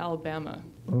grew up in Alabama.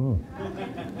 Oh.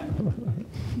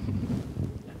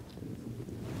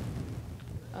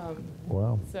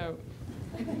 Wow. So,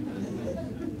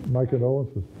 my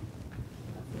condolences.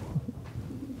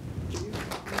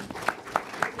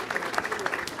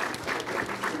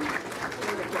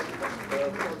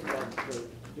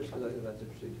 Just because I think that's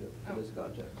interesting too, in this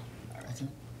context.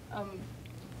 all right.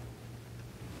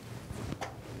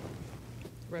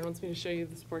 Ren wants me to show you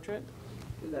this portrait.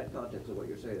 In that context of what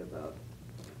you're saying about,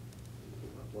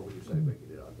 what would you say, making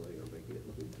it ugly or making it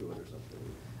looking through it or something?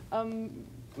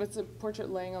 It's a portrait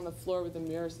laying on the floor with a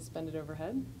mirror suspended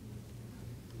overhead.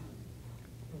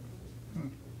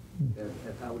 And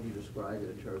how would you describe it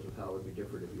in terms of how it would be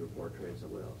different if you were portraying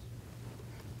someone else?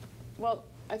 Well,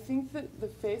 I think that the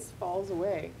face falls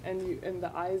away and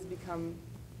the eyes become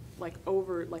like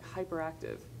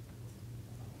hyperactive.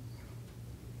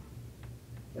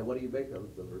 And what do you make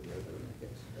of the Vermeer in that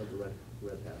case, of the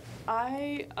red hat?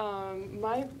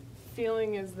 My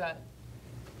feeling is that.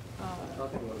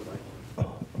 Talking to one of the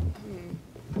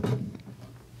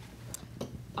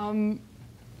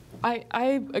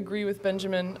I agree with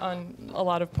Benjamin on a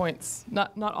lot of points.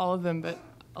 Not all of them, but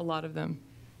a lot of them.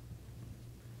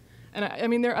 And I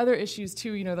mean, there are other issues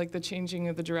too, you know, like the changing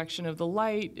of the direction of the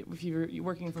light. If you're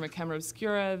working from a camera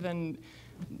obscura, then,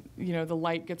 you know, the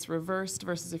light gets reversed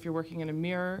versus if you're working in a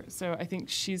mirror. So I think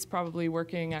she's probably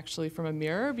working actually from a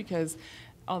mirror, because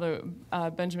although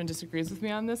Benjamin disagrees with me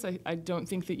on this, I don't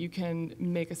think that you can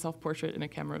make a self-portrait in a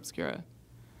camera obscura.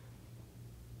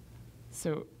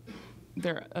 So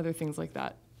there are other things like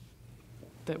that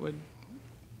that would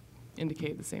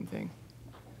indicate the same thing.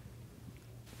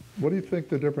 What do you think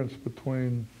the difference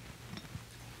between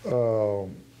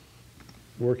working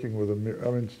with a mirror?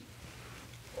 I mean,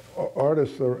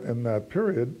 artists in that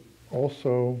period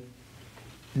also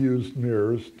used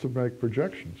mirrors to make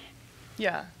projections.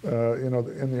 Yeah. You know,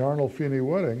 in the Arnold Feeney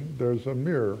wedding, there's a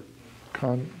mirror,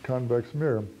 convex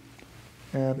mirror.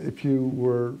 And if you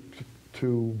were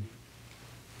to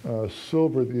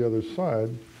silver the other side,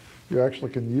 you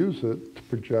actually can use it to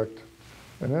project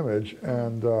an image.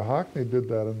 And Hockney did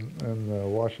that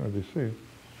in Washington, D.C.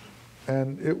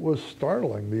 And it was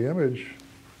startling. The image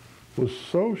was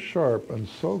so sharp and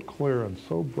so clear and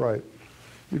so bright.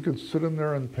 You could sit in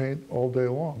there and paint all day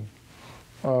long.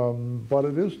 But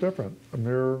it is different. A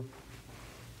mirror.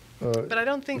 But I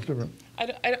don't think. Different.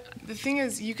 The thing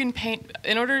is, you can paint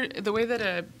in order. The way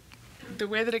that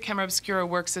a camera obscura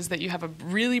works is that you have a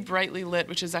really brightly lit,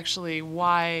 which is actually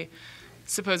why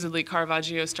supposedly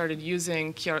Caravaggio started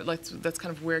using chiaro. That's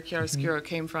kind of where chiaroscuro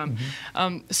came from.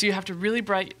 So you have to really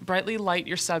brightly light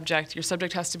your subject. Your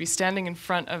subject has to be standing in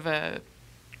front of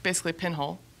basically a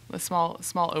pinhole, a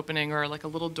small opening, or like a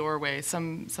little doorway,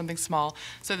 something small,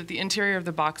 so that the interior of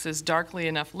the box is darkly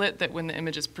enough lit that when the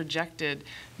image is projected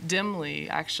dimly,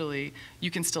 actually, you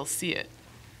can still see it.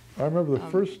 I remember the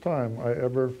first time I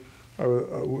ever,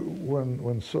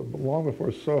 long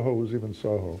before Soho was even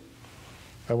Soho,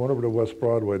 I went over to West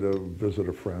Broadway to visit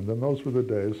a friend, and those were the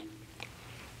days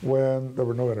when there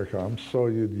were no intercoms, so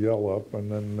you'd yell up,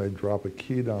 and then they'd drop a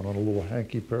key down on a little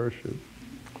hanky parachute.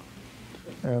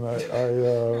 And that's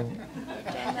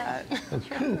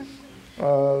true.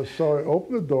 So I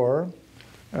opened the door,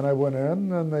 and I went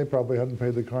in, and they probably hadn't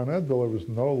paid the Con Ed bill. There was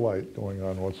no light going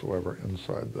on whatsoever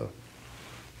inside the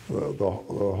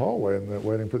hallway, and then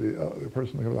waiting for the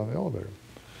person to come down the elevator.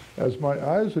 As my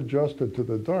eyes adjusted to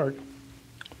the dark,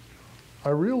 I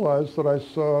realized that I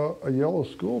saw a yellow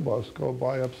school bus go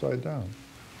by upside down.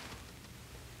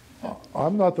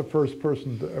 I'm not the first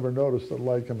person to ever notice that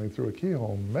light coming through a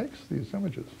keyhole makes these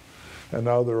images. And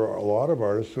now there are a lot of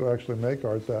artists who actually make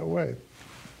art that way.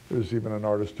 There's even an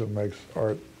artist who makes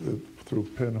art through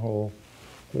pinhole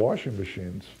washing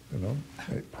machines, you know.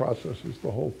 It processes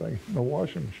the whole thing in the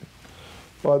washing machine.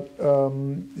 But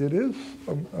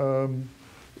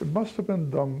it must have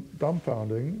been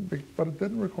dumbfounding, but it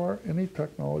didn't require any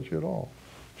technology at all.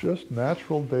 Just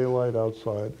natural daylight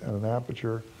outside and an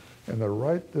aperture in the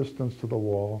right distance to the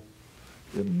wall.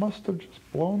 It must have just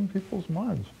blown people's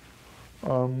minds.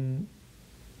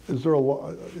 Is there a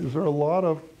lot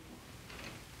of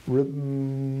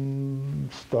written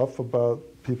stuff about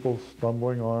people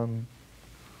stumbling on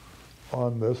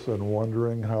this and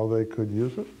wondering how they could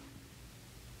use it?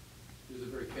 There's a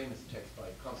very famous text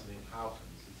by Constantine Howkins.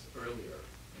 It's earlier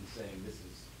in saying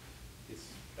it's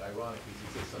ironic because he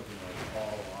says something like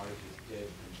all art is dead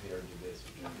compared to this,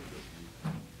 which I think was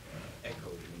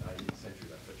echoed in the 19th century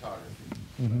by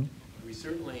photography. We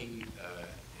certainly,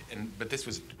 but this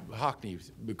was,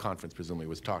 Hockney's conference presumably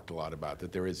was talked a lot about,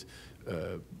 that there is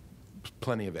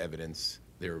plenty of evidence.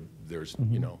 There's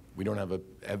you know, we don't have a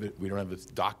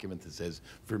document that says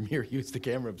Vermeer used the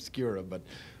camera obscura, but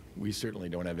we certainly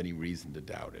don't have any reason to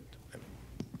doubt it.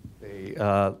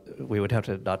 We would have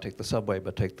to not take the subway,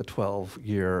 but take the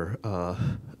 12-year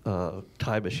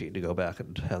time machine to go back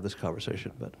and have this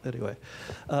conversation. But anyway,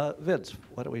 Vince,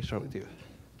 why don't we start with you?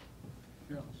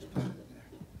 Yeah.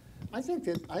 I think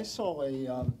that I saw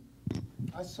an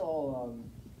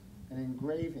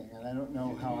engraving, and I don't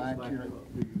know how accurate.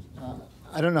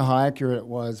 I don't know how accurate it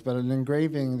was, but an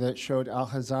engraving that showed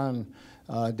Alhazan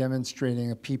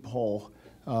demonstrating a peephole.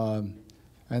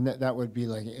 And that would be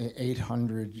like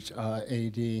 800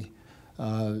 AD.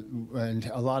 And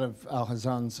a lot of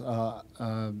Alhazan's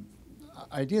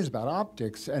ideas about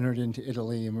optics entered into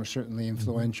Italy and were certainly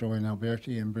influential in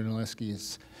Alberti and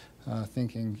Brunelleschi's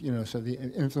thinking. You know, so the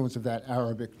influence of that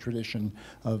Arabic tradition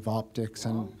of optics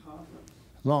and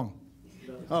long.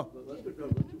 Oh,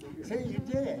 see, you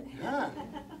did it, huh?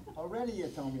 Already you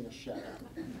told me to shut up.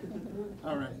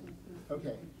 All right,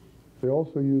 okay. They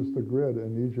also used the grid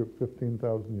in Egypt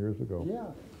 15,000 years ago.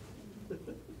 Yeah.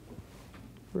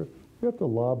 We have to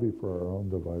lobby for our own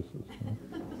devices.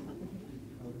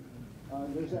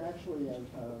 There's actually, I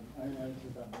know it's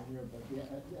about Vermeer, but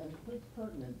it's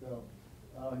pertinent though.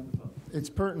 It's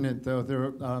pertinent though.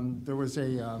 There was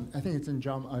I think it's in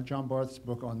John Barth's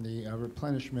book on the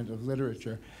replenishment of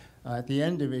literature. At the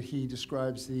end of it, he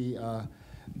describes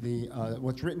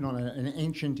what's written on an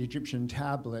ancient Egyptian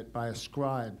tablet by a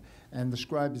scribe. And the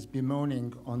scribe is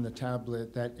bemoaning on the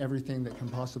tablet that everything that can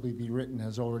possibly be written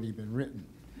has already been written.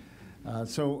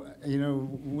 So,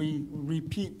 we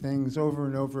repeat things over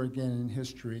and over again in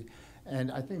history.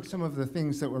 And I think some of the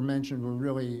things that were mentioned were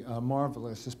really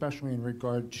marvelous, especially in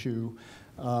regard to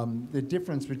the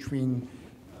difference between,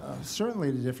 certainly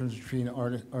the difference between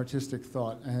artistic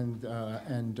thought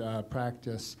and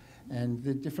practice, and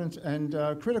the difference, and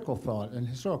critical thought and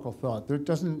historical thought. There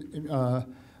doesn't,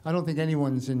 I don't think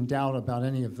anyone's in doubt about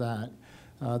any of that.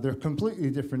 They're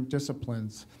completely different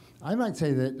disciplines. I might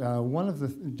say that one of the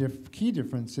key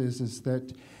differences is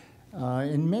that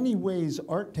in many ways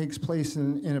art takes place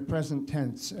in a present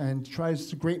tense, and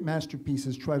great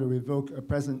masterpieces try to evoke a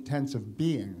present tense of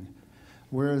being,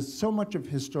 whereas so much of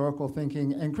historical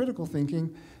thinking and critical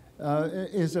thinking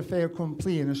is a fait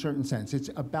accompli in a certain sense. It's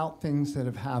about things that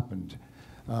have happened.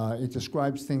 It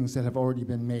describes things that have already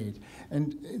been made.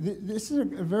 And this is a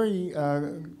very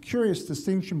curious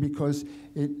distinction because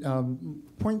it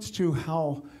points to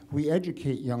how we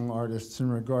educate young artists in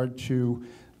regard to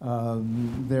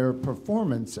their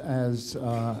performance as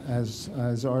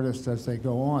artists as they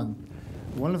go on.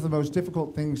 One of the most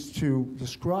difficult things to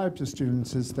describe to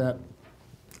students is that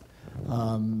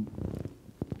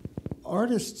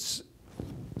artists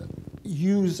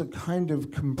use a kind of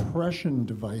compression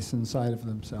device inside of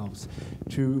themselves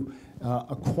to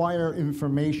acquire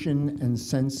information and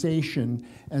sensation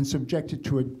and subject it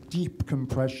to a deep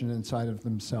compression inside of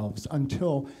themselves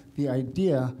until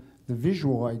the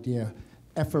visual idea,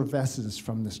 effervesces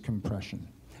from this compression.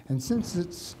 And since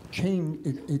it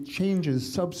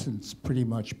changes substance pretty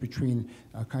much between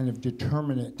a kind of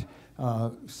determinate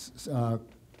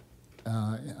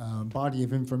body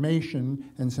of information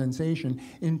and sensation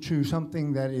into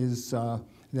something that is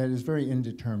very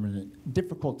indeterminate,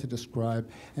 difficult to describe,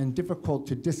 and difficult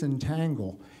to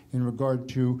disentangle in regard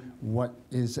to what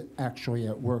is actually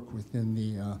at work within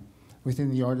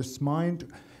the artist's mind.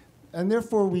 And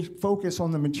therefore, we focus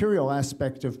on the material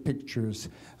aspect of pictures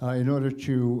in order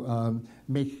to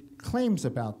make claims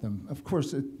about them. Of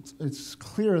course, it's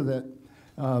clear that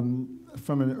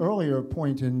from an earlier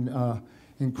point in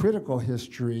critical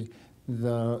history,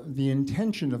 the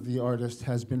intention of the artist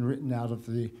has been written out of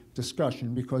the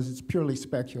discussion because it's purely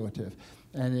speculative,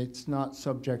 and it's not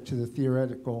subject to the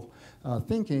theoretical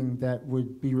thinking that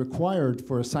would be required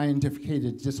for a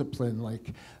scientificated discipline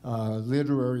like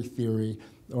literary theory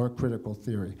or critical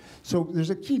theory. So there's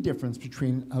a key difference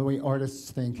between the way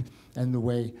artists think and the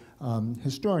way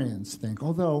historians think,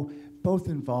 although both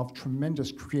involve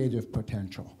tremendous creative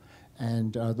potential.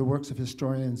 And the works of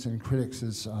historians and critics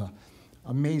is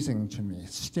amazing to me,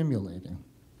 stimulating.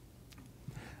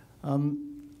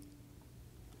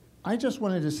 I just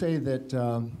wanted to say that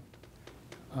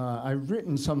I've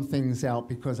written some things out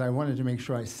because I wanted to make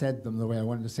sure I said them the way I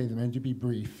wanted to say them and to be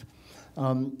brief.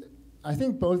 I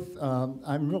think both,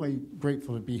 I'm really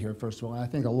grateful to be here, first of all. I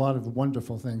think a lot of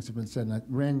wonderful things have been said. And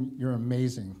Ren, you're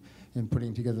amazing in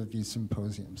putting together these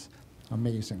symposiums.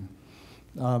 Amazing.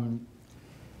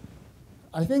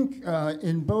 I think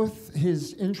in both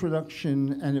his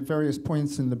introduction and at various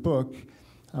points in the book,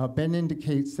 Ben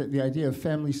indicates that the idea of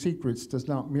family secrets does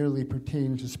not merely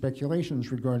pertain to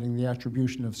speculations regarding the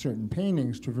attribution of certain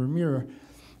paintings to Vermeer,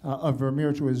 of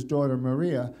Vermeer to his daughter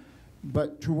Maria,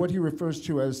 but to what he refers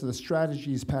to as the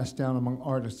strategies passed down among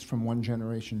artists from one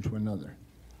generation to another.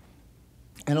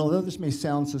 And although this may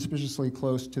sound suspiciously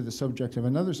close to the subject of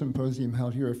another symposium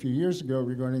held here a few years ago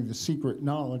regarding the secret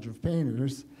knowledge of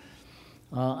painters,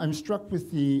 I'm struck by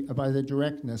the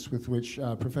directness with which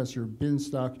Professor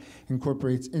Binstock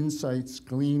incorporates insights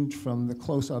gleaned from the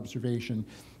close observation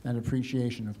and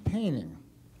appreciation of painting.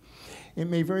 It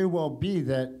may very well be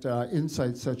that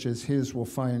insights such as his will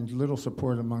find little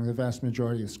support among the vast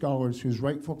majority of scholars whose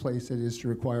rightful place it is to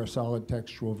require solid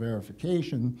textual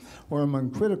verification, or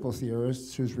among critical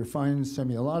theorists whose refined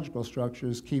semiological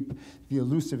structures keep the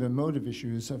elusive emotive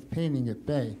issues of painting at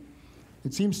bay.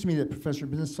 It seems to me that Professor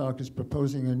Binstock is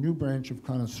proposing a new branch of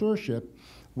connoisseurship,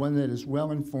 one that is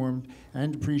well-informed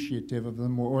and appreciative of the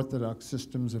more orthodox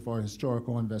systems of our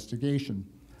historical investigation.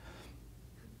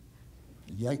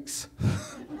 Yikes.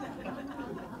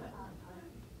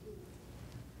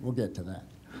 We'll get to that.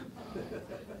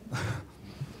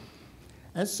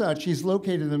 As such, he's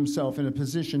located himself in a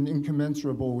position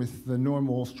incommensurable with the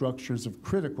normal structures of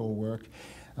critical work,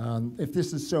 If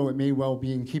this is so, it may well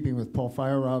be in keeping with Paul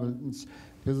Feyerabend's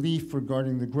belief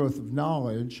regarding the growth of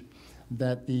knowledge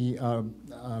that the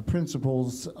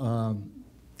principles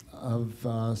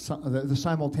the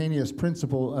simultaneous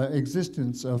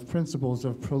existence of principles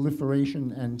of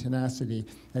proliferation and tenacity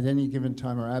at any given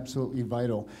time are absolutely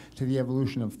vital to the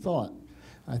evolution of thought.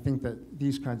 I think that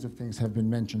these kinds of things have been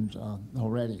mentioned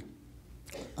already.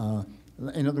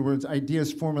 In other words,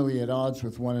 ideas formerly at odds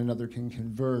with one another can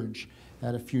converge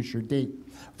at a future date.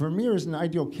 Vermeer is an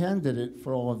ideal candidate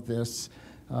for all of this.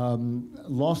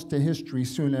 Lost to history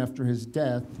soon after his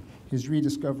death, his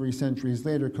rediscovery centuries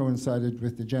later coincided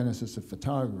with the genesis of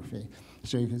photography.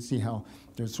 So you can see how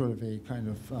there's sort of a kind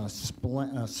of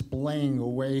splaying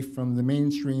away from the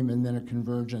mainstream and then a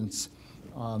convergence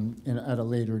at a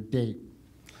later date.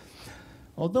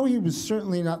 Although he was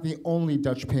certainly not the only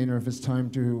Dutch painter of his time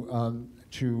to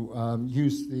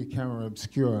use the camera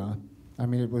obscura, I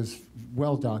mean, it was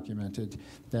well documented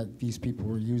that these people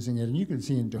were using it. And you can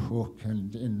see in De Hoek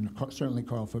and in certainly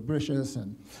Carl Fabricius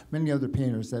and many other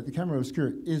painters that the camera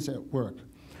obscura is at work.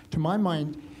 To my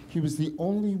mind, he was the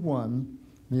only one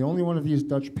of these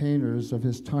Dutch painters of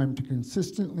his time to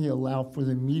consistently allow for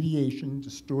the mediation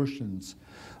distortions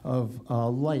of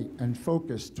light and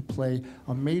focus to play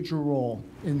a major role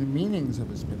in the meanings of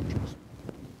his pictures.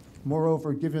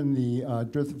 Moreover, given the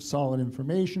dearth of solid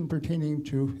information pertaining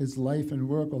to his life and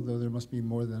work, although there must be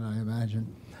more than I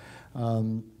imagine,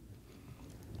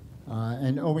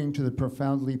 and owing to the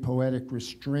profoundly poetic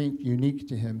restraint unique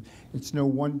to him, it's no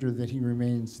wonder that he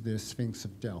remains the Sphinx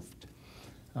of Delft.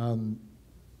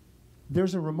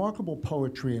 There's a remarkable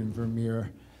poetry in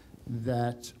Vermeer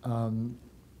that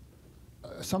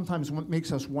sometimes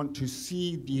makes us want to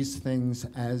see these things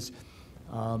as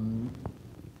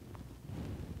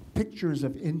pictures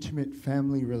of intimate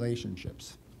family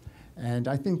relationships. And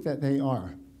I think that they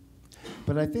are.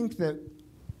 But I think that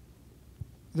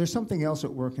there's something else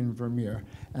at work in Vermeer.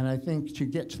 And I think to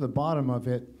get to the bottom of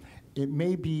it, it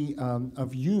may be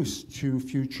of use to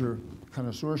future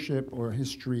connoisseurship or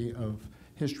histories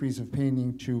of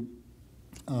painting to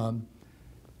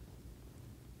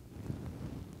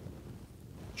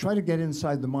try to get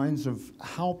inside the minds of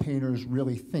how painters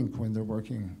really think when they're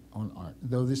working on art,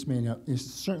 though this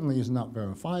certainly is not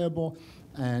verifiable,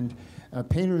 and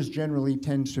painters generally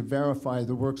tend to verify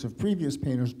the works of previous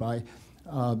painters by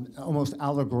almost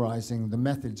allegorizing the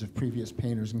methods of previous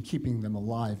painters and keeping them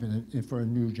alive for a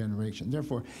new generation.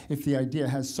 Therefore, if the idea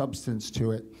has substance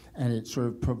to it and it sort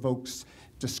of provokes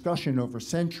discussion over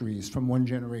centuries from one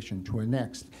generation to a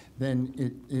next, then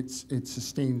it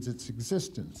sustains its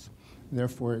existence.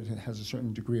 Therefore, it has a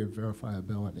certain degree of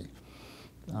verifiability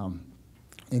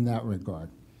in that regard.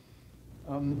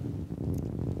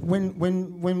 When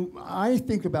I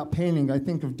think about painting, I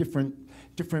think of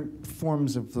different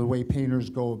forms of the way painters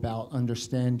go about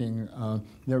understanding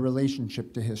their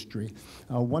relationship to history.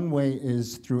 One way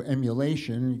is through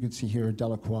emulation. You can see here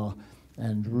Delacroix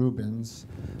and Rubens.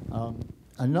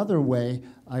 Another way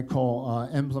I call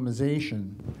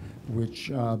emblemization,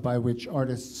 by which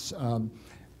artists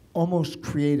almost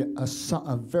create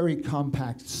a very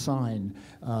compact sign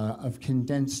of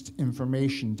condensed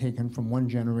information taken from one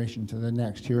generation to the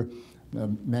next. Here,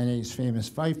 Manet's famous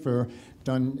Pfeiffer,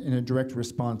 done in a direct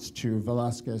response to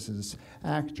Velázquez's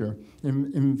Actor.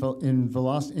 In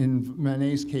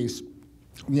Manet's case,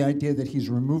 the idea that he's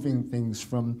removing things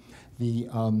from the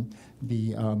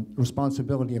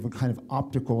responsibility of a kind of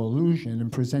optical illusion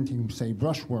and presenting, say,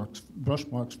 brushmarks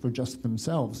for just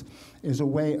themselves is a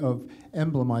way of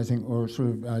emblemizing or sort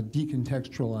of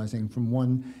decontextualizing from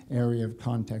one area of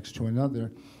context to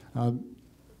another.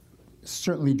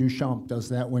 Certainly Duchamp does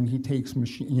that when he takes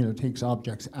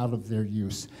objects out of their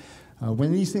use.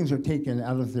 When these things are taken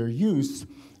out of their use,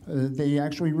 they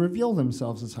actually reveal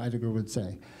themselves, as Heidegger would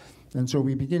say. And so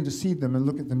we begin to see them and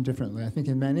look at them differently. I think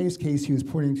in Manet's case, he was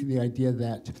pointing to the idea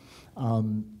that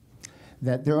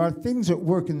that there are things at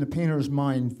work in the painter's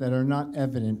mind that are not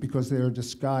evident because they are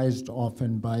disguised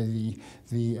often by the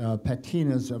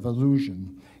patinas of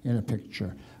illusion in a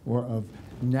picture or of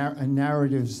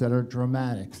narratives that are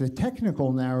dramatic. The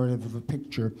technical narrative of a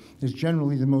picture is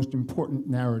generally the most important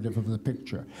narrative of the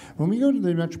picture. When we go to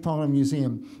the Metropolitan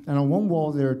Museum, and on one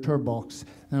wall there are Terbochs,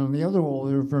 and on the other wall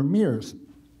there are Vermeers,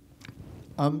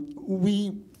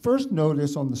 we first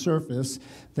notice on the surface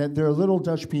that there are little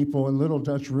Dutch people in little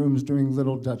Dutch rooms doing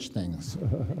little Dutch things.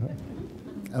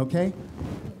 Okay?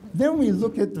 Then we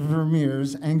look at the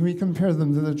Vermeers and we compare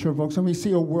them to the Terbochs and we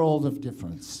see a world of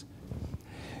difference.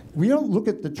 We don't look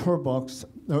at the Terbochs,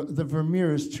 the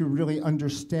Vermeers, to really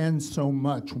understand so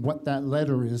much what that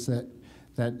letter is that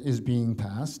is being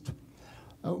passed.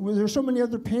 Well, there's so many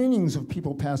other paintings of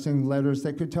people passing letters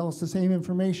that could tell us the same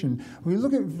information. We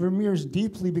look at Vermeer's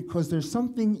deeply because there's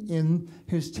something in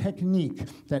his technique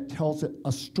that tells it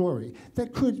a story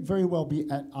that could very well be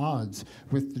at odds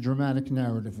with the dramatic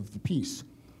narrative of the piece.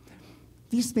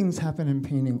 These things happen in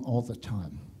painting all the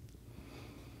time.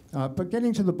 But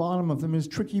getting to the bottom of them is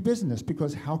tricky business,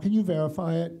 because how can you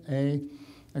verify it,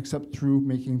 except through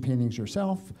making paintings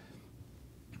yourself?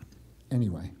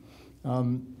 Anyway.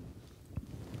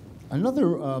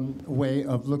 Another way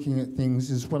of looking at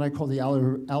things is what I call the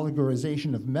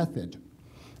allegorization of method.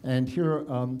 And here,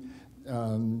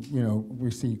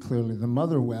 we see clearly the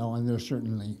mother well, and there are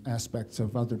certainly aspects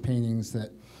of other paintings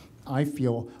that I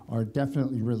feel are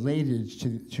definitely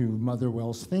related to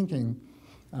Motherwell's thinking,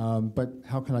 but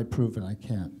how can I prove it? I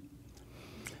can't.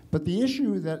 But the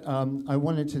issue that I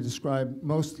wanted to describe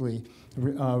mostly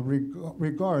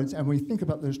regards, and we think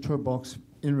about those Turbocks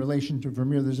in relation to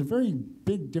Vermeer, there's a very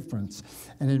big difference.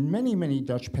 And in many, many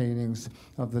Dutch paintings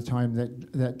of the time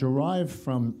that derive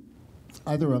from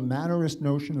either a Mannerist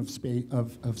notion of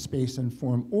space and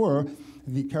form or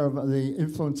the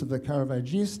influence of the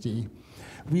Caravaggiste,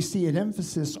 we see an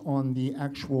emphasis on the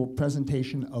actual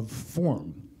presentation of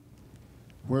form.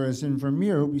 Whereas in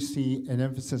Vermeer, we see an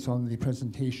emphasis on the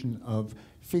presentation of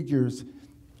figures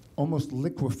almost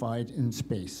liquefied in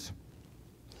space.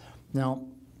 Now,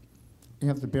 you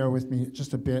have to bear with me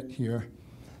just a bit here.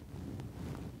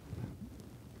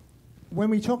 When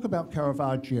we talk about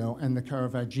Caravaggio and the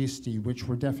Caravaggisti, which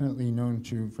were definitely known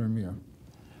to Vermeer,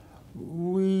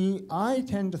 I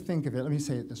tend to think of it, let me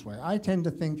say it this way, I tend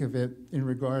to think of it in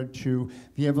regard to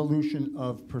the evolution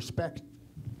of perspective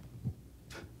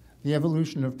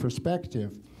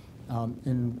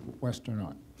in Western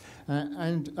art.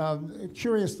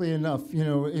 Curiously enough,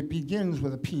 it begins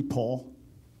with a peephole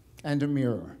and a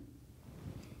mirror.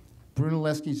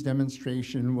 Brunelleschi's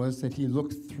demonstration was that he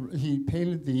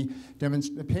painted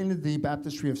the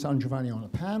baptistry of San Giovanni on a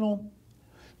panel,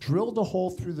 drilled a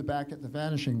hole through the back at the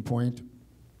vanishing point,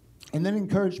 and then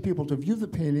encouraged people to view the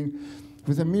painting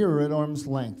with a mirror at arm's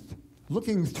length,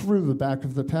 looking through the back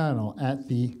of the panel at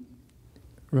the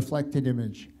reflected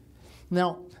image.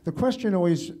 Now, the question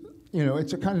always,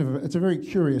 it's a very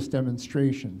curious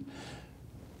demonstration.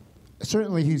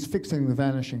 Certainly, he's fixing the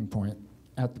vanishing point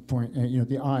at the point,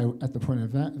 the eye at the point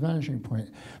of vanishing point.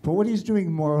 But what he's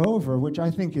doing, moreover, which I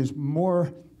think is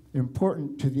more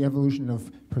important to the evolution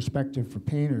of perspective for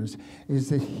painters, is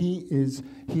that he is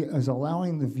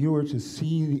allowing the viewer to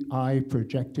see the eye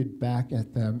projected back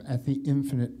at them at the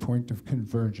infinite point of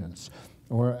convergence,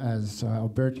 or as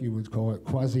Alberti would call it,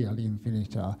 quasi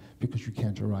all'infinita, because you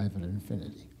can't arrive at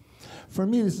infinity. For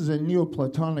me, this is a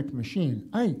Neoplatonic machine.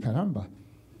 Ay, caramba.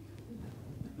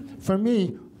 For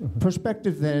me,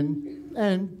 perspective then,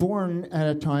 and born at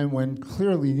a time when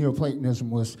clearly Neoplatonism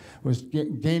was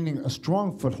gaining a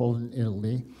strong foothold in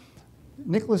Italy.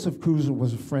 Nicholas of Cusa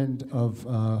was a friend of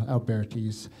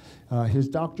Alberti's. His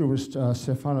doctor was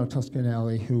Stefano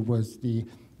Toscanelli, who was the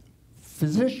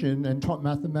physician and taught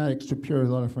mathematics to Piero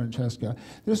della Francesca.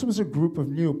 This was a group of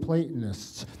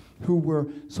Neoplatonists who were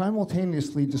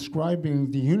simultaneously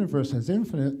describing the universe as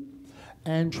infinite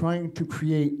and trying to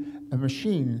create a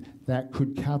machine that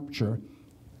could capture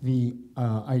the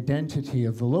identity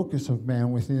of the locus of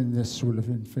man within this sort of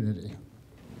infinity.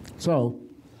 So,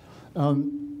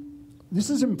 this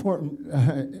is important.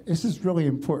 This is really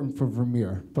important for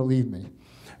Vermeer, believe me,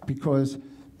 because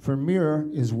Vermeer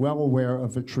is well aware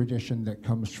of a tradition that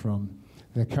comes from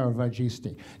the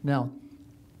Caravaggisti. Now,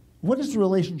 what is the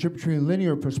relationship between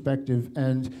linear perspective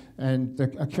and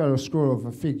a chiaroscuro of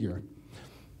a figure?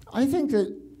 I think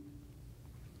that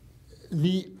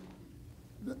the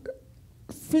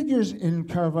figures in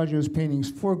Caravaggio's paintings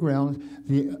foreground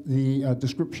the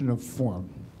description of form.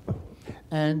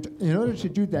 And in order to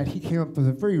do that, he came up with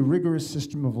a very rigorous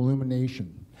system of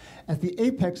illumination. At the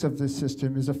apex of this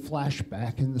system is a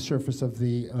flashback in the surface of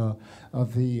the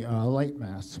light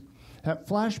mass. That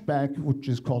flashback, which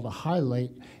is called a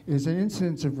highlight, is an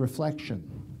incidence of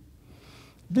reflection.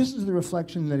 This is the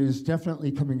reflection that is definitely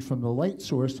coming from the light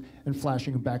source and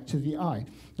flashing back to the eye.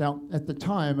 Now, at the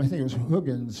time, I think it was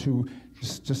Huygens who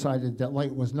just decided that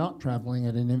light was not traveling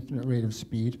at an infinite rate of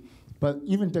speed, but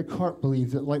even Descartes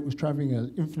believed that light was traveling at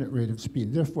an infinite rate of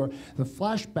speed. Therefore, the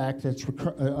flashback that's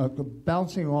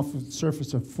bouncing off of the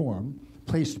surface of form,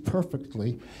 placed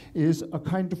perfectly, is a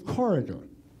kind of corridor.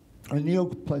 A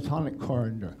Neoplatonic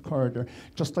corridor,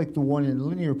 just like the one in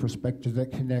linear perspective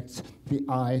that connects the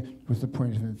eye with the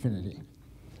point of infinity.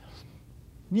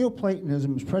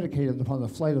 Neoplatonism is predicated upon the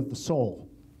flight of the soul.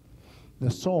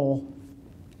 The soul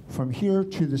from here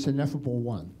to this ineffable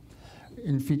one.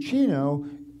 in Ficino,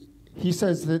 he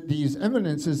says that these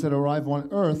eminences that arrive on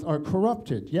Earth are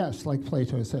corrupted, yes, like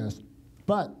Plato says.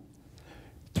 But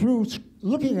through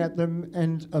looking at them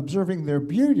and observing their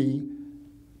beauty,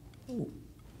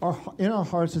 in our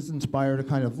hearts is inspired a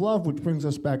kind of love which brings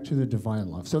us back to the divine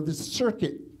love. So this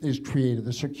circuit is created,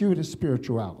 the circuitous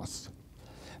spiritualis,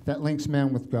 that links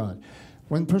man with God.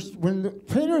 When the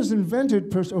painters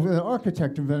invented, the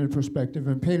architect invented perspective,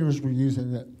 and painters were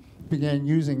using it, began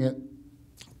using it,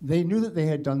 they knew that they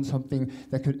had done something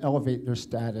that could elevate their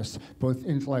status, both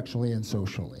intellectually and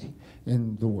socially,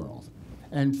 in the world.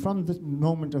 And from the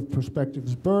moment of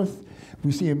perspective's birth,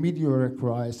 we see a meteoric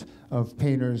rise of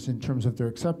painters in terms of their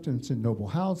acceptance in noble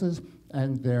houses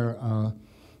and their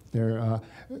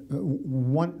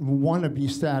wannabe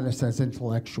status as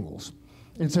intellectuals.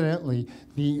 Incidentally,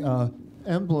 the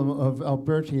emblem of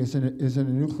Alberti is an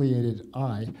enucleated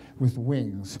eye with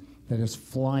wings that is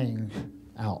flying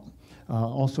out.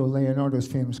 Also, Leonardo's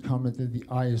famous comment that the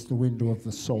eye is the window of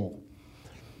the soul.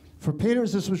 For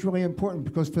painters, this was really important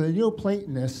because for the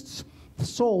Neoplatonists, the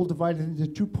soul divided into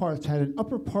two parts had an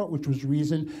upper part which was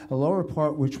reason, a lower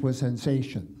part which was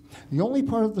sensation. The only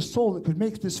part of the soul that could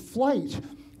make this flight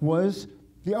was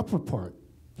the upper part,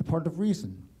 the part of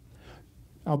reason.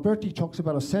 Alberti talks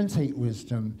about a sensate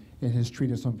wisdom in his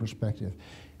treatise on perspective.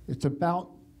 It's about,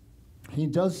 he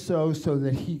does so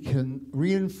that he can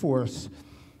reinforce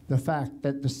the fact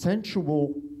that the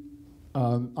sensual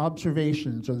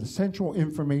observations or the sensual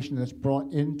information that's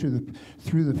brought into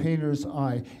through the painter's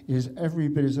eye is every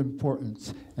bit as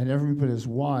important and every bit as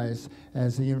wise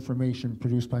as the information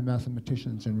produced by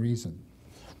mathematicians and reason.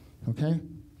 Okay?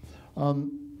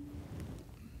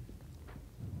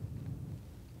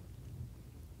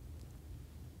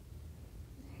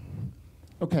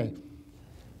 Okay.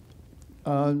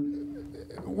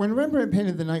 When Rembrandt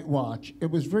painted The Night Watch, it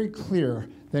was very clear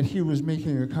that he was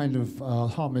making a kind of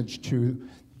homage to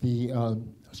the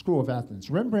School of Athens.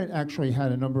 Rembrandt actually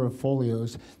had a number of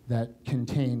folios that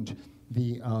contained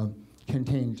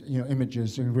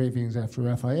images, engravings after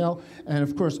Raphael, and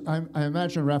of course, I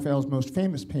imagine Raphael's most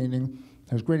famous painting,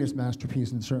 his greatest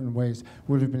masterpiece in certain ways,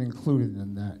 would have been included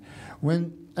in that.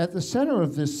 When at the center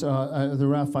of this, the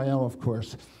Raphael, of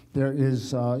course, there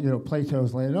is,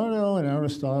 Plato's Leonardo and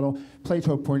Aristotle,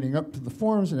 Plato pointing up to the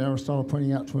forms and Aristotle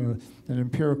pointing out to an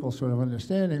empirical sort of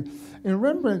understanding. In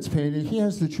Rembrandt's painting, he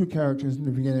has the two characters in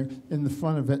the beginning, in the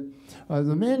front of it.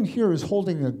 The man here is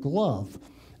holding a glove,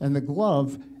 and the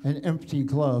glove, an empty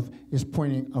glove, is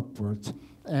pointing upwards.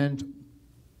 And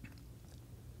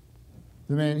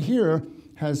the man here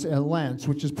has a lance,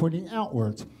 which is pointing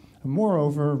outwards. And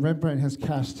moreover, Rembrandt has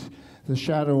cast the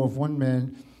shadow of one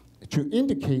man to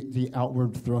indicate the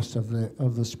outward thrust of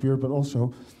the spear, but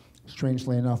also,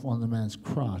 strangely enough, on the man's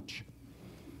crotch.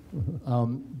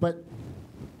 But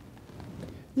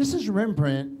this is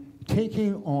Rembrandt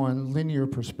taking on linear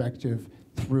perspective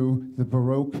through the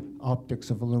Baroque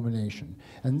optics of illumination.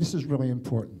 And this is really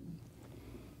important.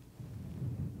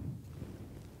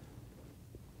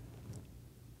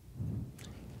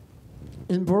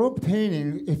 In Baroque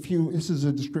painting, this is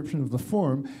a description of the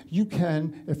form, you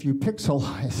can, if you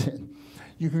pixelize it,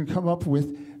 you can come up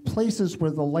with places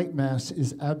where the light mass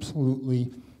is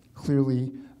absolutely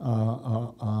clearly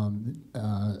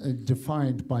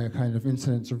defined by a kind of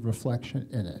incidence of reflection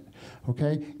in it.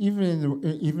 Okay,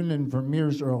 even in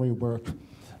Vermeer's early work,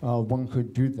 one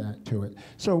could do that to it.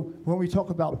 So when we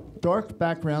talk about dark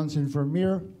backgrounds in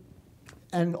Vermeer,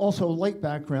 and also light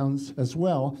backgrounds as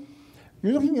well,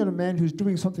 you're looking at a man who's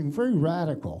doing something very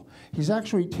radical. He's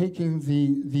actually taking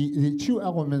the two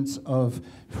elements of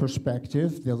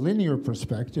perspective, the linear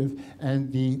perspective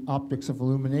and the optics of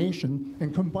illumination,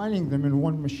 and combining them in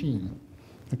one machine,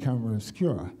 the camera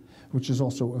obscura, which is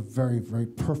also a very, very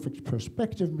perfect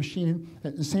perspective machine.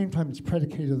 At the same time, it's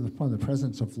predicated upon the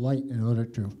presence of light in order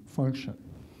to function.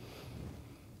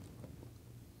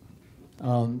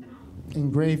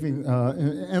 Engraving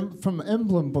from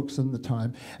emblem books in the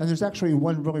time, and there's actually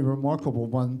one really remarkable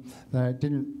one that I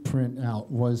didn't print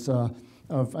out, was of,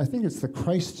 I think it's the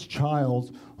Christ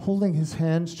child holding his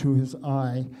hands to his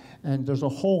eye, and there's a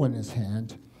hole in his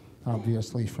hand,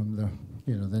 obviously from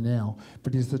the nail,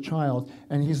 but he's the child,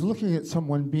 and he's looking at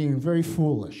someone being very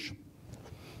foolish.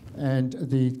 And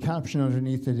the caption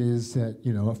underneath it is that,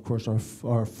 of course,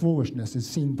 our foolishness is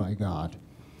seen by God.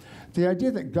 The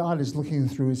idea that God is looking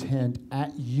through his hand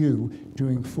at you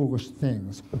doing foolish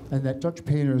things, and that Dutch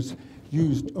painters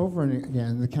used over and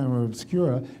again the camera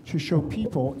obscura to show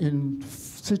people in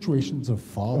situations of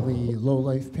folly,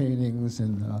 low-life paintings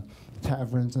and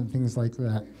taverns and things like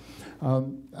that,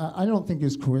 I don't think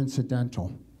is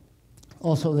coincidental.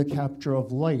 Also, the capture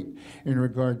of light in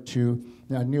regard to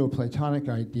the Neoplatonic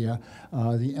idea,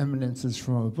 the eminences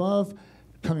from above,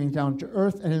 coming down to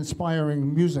earth, and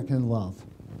inspiring music and love.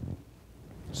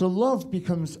 So love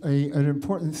becomes an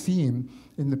important theme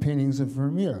in the paintings of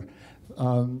Vermeer.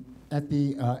 At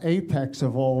the apex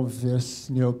of all of this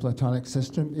Neoplatonic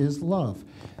system is love.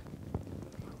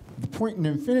 The point in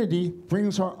infinity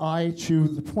brings our eye to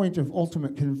the point of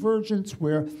ultimate convergence,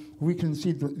 where we can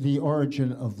see the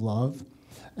origin of love.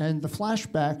 And the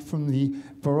flashback from the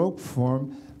Baroque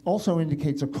form also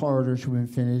indicates a corridor to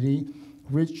infinity,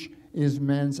 which is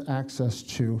man's access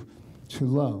to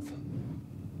love.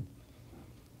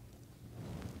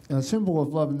 A symbol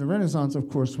of love in the Renaissance, of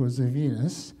course, was the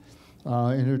Venus,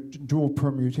 in her dual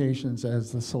permutations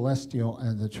as the celestial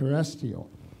and the terrestrial.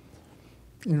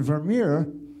 In Vermeer,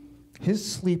 his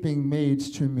sleeping maid,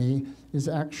 to me, is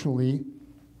actually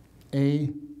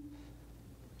a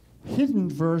hidden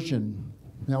version.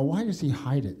 Now, why does he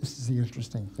hide it? This is the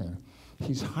interesting thing.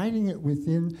 He's hiding it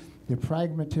within the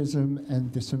pragmatism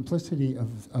and the simplicity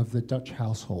of the Dutch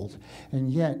household.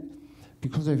 And yet,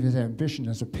 because of his ambition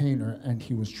as a painter, and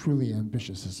he was truly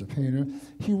ambitious as a painter,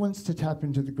 he wants to tap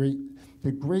into the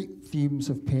great themes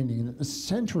of painting. And at the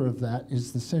center of that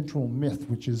is the central myth,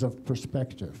 which is of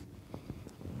perspective.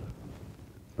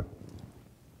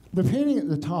 The painting at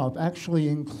the top actually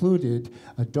included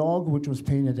a dog which was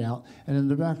painted out, and in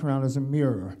the background is a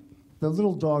mirror. The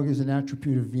little dog is an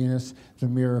attribute of Venus, the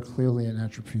mirror clearly an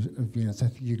attribute of Venus. I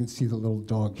think you can see the little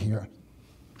dog here.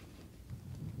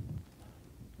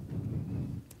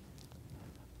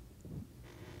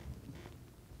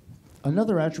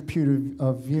 Another attribute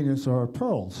of Venus are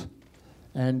pearls,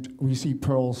 and we see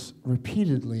pearls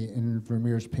repeatedly in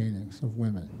Vermeer's paintings of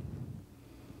women.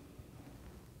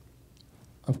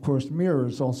 Of course,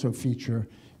 mirrors also feature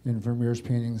in Vermeer's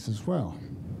paintings as well.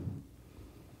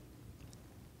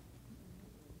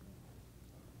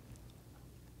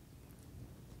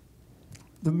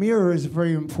 The mirror is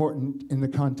very important in the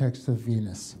context of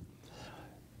Venus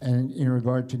and in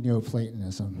regard to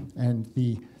Neoplatonism and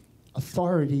the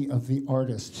authority of the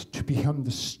artist to become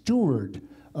the steward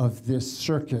of this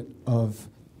circuit of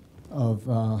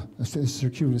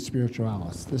circuitous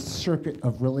spiritualis, this circuit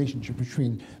of relationship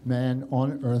between man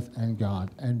on earth and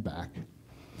God and back.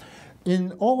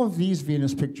 In all of these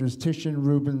Venus pictures, Titian,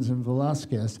 Rubens, and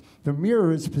Velázquez, the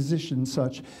mirror is positioned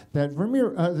such that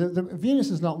the Venus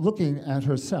is not looking at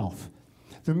herself.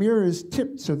 The mirror is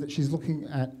tipped so that she's looking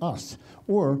at us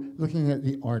or looking at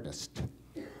the artist.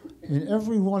 In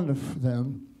every one of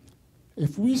them,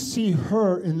 if we see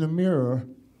her in the mirror,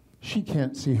 she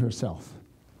can't see herself.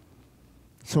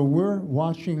 So we're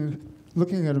looking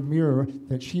at a mirror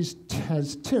that she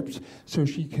has tipped so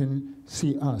she can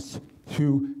see us,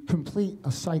 to complete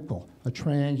a cycle, a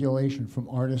triangulation from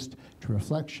artist to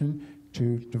reflection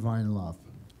to divine love,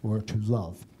 or to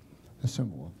love, a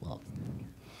symbol of love.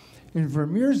 In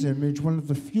Vermeer's image, one of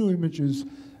the few images,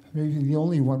 maybe the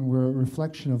only one where a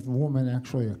reflection of the woman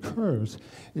actually occurs,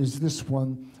 is this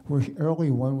one,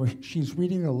 early one, where she's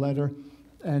reading a letter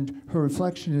and her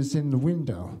reflection is in the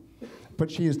window,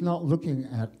 but she is not looking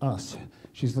at us.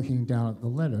 She's looking down at the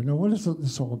letter. Now, what is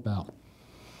this all about?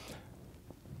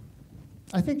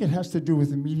 I think it has to do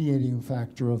with the mediating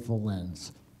factor of the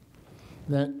lens,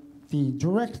 that the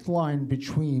direct line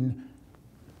between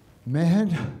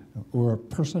man or a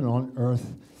person on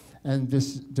earth and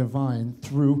this divine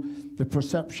through the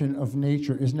perception of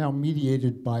nature is now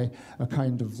mediated by a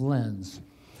kind of lens.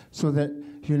 So that,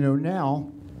 now,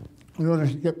 in order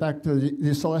to get back to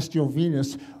the celestial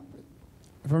Venus,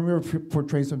 Vermeer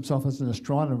portrays himself as an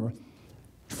astronomer,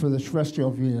 for the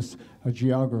terrestrial Venus, a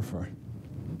geographer.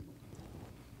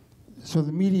 So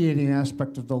the mediating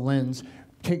aspect of the lens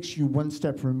takes you one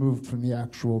step removed from the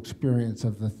actual experience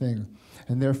of the thing.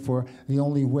 And therefore, the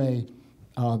only way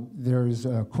there is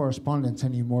a correspondence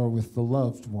anymore with the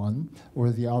loved one,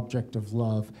 or the object of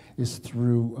love, is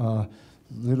through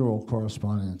literal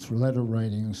correspondence, letter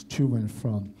writings to and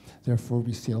from. Therefore,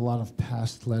 we see a lot of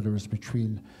past letters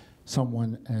between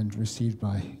someone and received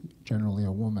by generally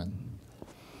a woman.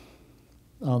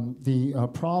 The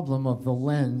problem of the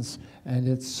lens and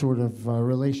its sort of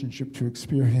relationship to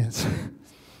experience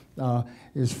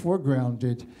is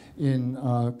foregrounded in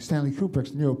Stanley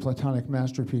Kubrick's Neoplatonic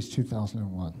masterpiece,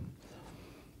 2001.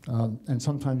 And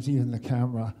sometimes even the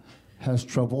camera has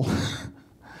trouble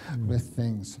with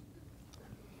things.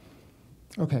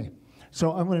 Okay,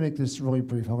 so I'm going to make this really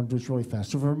brief. I'm going to do this really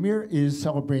fast. So Vermeer is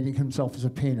celebrating himself as a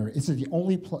painter. This is the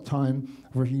only time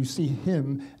where you see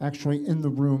him actually in the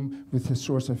room with the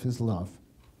source of his love,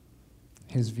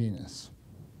 his Venus.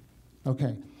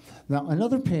 Okay, Now,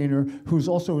 another painter who's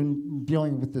also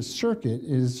dealing with this circuit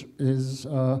is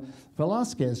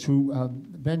Velázquez, who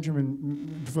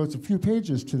Benjamin devotes a few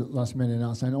pages to Las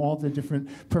Meninas and all the different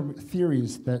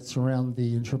theories that surround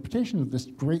the interpretation of this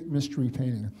great mystery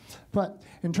painting. But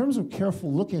in terms of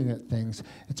careful looking at things,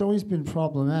 it's always been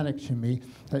problematic to me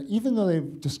that even though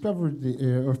they've discovered,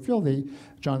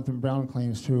 Jonathan Brown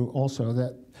claims to also,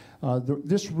 that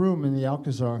this room in the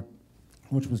Alcazar,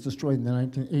 which was destroyed in the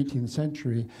 18th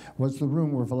century, was the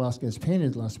room where Velázquez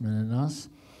painted Las Meninas.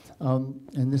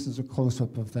 And this is a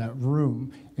close-up of that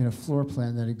room in a floor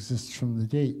plan that exists from the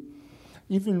date.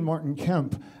 Even Martin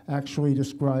Kemp actually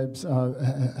describes,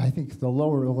 I think the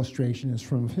lower illustration is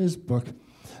from his book.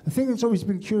 The thing that's always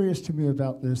been curious to me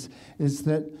about this is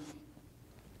that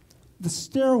the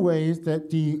stairway that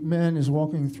the man is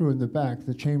walking through in the back,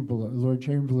 the Chamberlain, Lord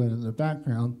Chamberlain in the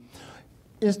background,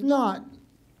 is not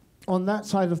on that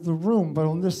side of the room, but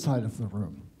on this side of the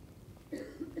room.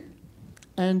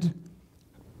 And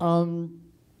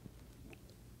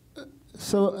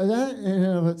so that in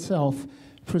and of itself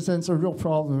presents a real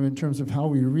problem in terms of how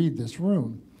we read this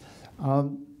room.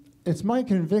 It's my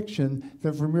conviction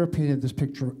that Vermeer painted this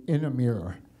picture in a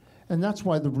mirror, and that's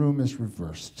why the room is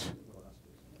reversed.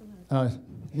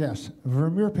 Yes,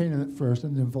 Vermeer painted it first,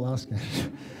 and then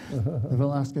Velázquez.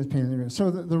 Velázquez painted it.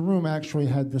 So the room actually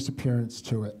had this appearance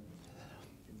to it.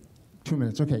 2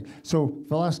 minutes, okay. So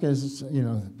Velázquez is,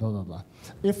 blah, blah, blah.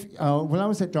 When I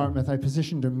was at Dartmouth, I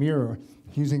positioned a mirror,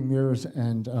 using mirrors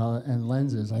and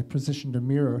lenses. I positioned a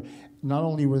mirror not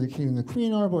only where the king and the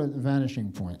queen are, but at the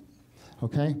vanishing point,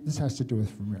 okay? This has to do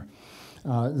with Vermeer.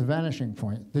 The vanishing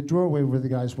point, the doorway where the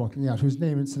guy's walking out, whose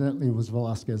name, incidentally, was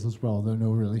Velázquez as well, though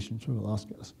no relation to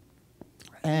Velázquez.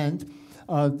 And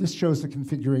this shows the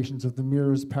configurations of the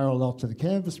mirrors parallel to the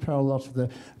canvas, parallel to the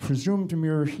presumed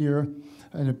mirror here,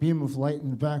 and a beam of light in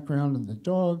the background and the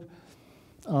dog.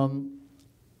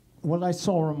 What I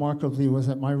saw remarkably was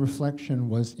that my reflection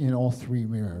was in all three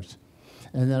mirrors.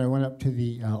 And then I went up to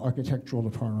the architectural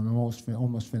department. I'm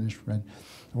almost finished, Fred.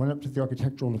 I went up to the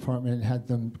architectural department and had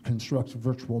them construct a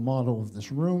virtual model of this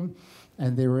room,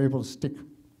 and they were able to stick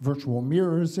virtual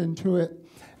mirrors into it,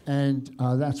 and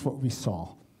that's what we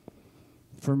saw.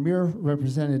 Vermeer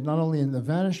represented not only in the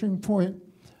vanishing point,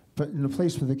 but in the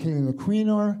place where the king and the queen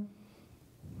are,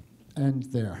 and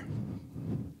there.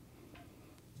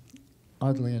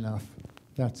 Oddly enough,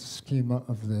 that's a schema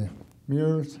of the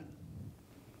mirrors,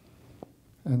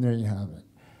 and there you have it.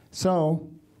 So,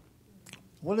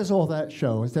 what does all that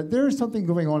show? Is that there is something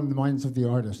going on in the minds of the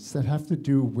artists that have to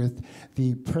do with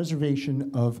the preservation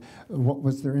of what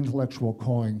was their intellectual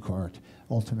calling card,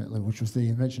 ultimately, which was the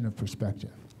invention of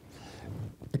perspective.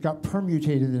 It got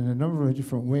permutated in a number of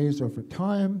different ways over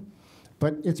time,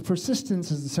 but its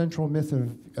persistence as the central myth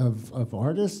of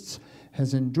artists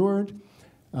has endured.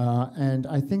 And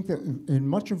I think that in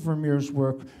much of Vermeer's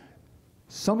work,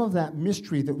 some of that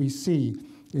mystery that we see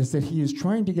is that he is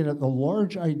trying to get at the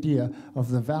large idea of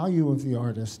the value of the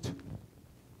artist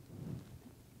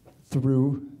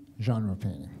through genre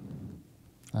painting.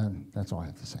 And that's all I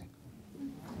have to say.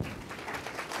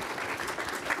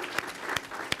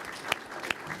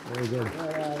 Very good.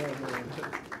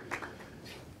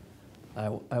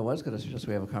 I was going to suggest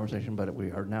we have a conversation, but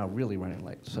we are now really running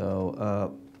late.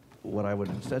 So what I would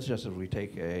instead suggest is we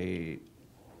take a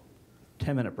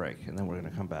 10-minute break, and then we're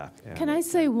going to come back. Can I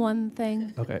say one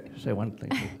thing? Okay, say one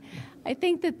thing. I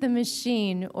think that the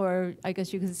machine, or I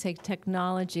guess you could say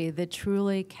technology, that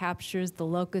truly captures the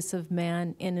locus of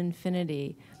man in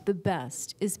infinity the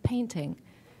best is painting.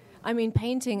 I mean,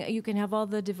 painting, you can have all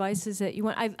the devices that you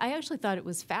want. I actually thought it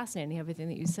was fascinating, everything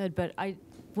that you said, but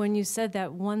when you said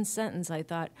that one sentence, I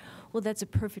thought, well, that's a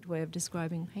perfect way of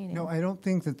describing painting. No, I don't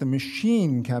think that the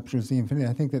machine captures the infinity.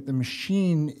 I think that the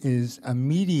machine is a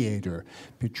mediator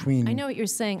between I know what you're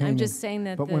saying. painting. I'm just saying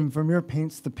that. But when Vermeer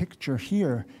paints the picture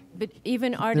here, but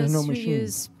even artists no who machine.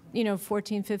 use,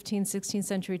 14th, 15th, 16th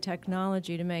century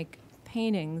technology to make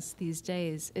paintings these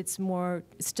days, it's more,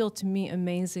 still to me,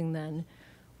 amazing than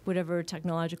whatever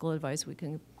technological device we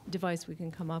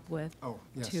can come up with. oh,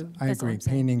 yes, to, I that's all agree. I'm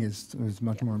saying. Painting is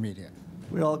much more immediate.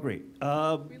 We all agree.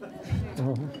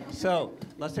 So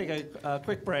let's take a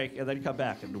quick break and then come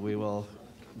back, and we will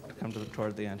come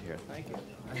toward the end here. Thank you.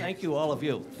 Thank you, all of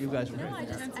you. You guys were great. No,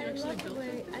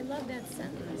 I love that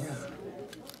sentence.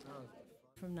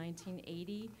 From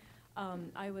 1980,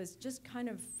 I was just kind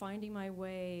of finding my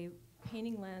way,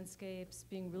 painting landscapes,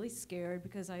 being really scared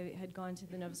because I had gone to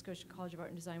the Nova Scotia College of Art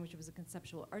and Design, which was a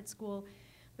conceptual art school,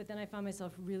 but then I found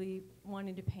myself really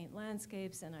wanting to paint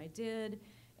landscapes, and I did,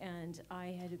 and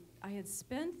I had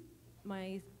spent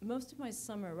most of my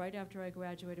summer, right after I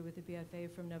graduated with a BFA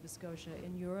from Nova Scotia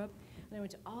in Europe, and I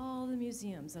went to all the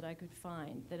museums that I could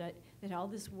find, that had all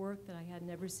this work that I had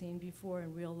never seen before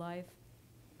in real life.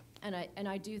 And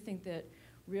I do think that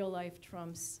real life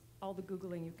trumps all the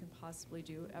Googling you can possibly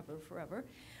do ever, forever.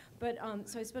 But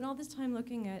so I spent all this time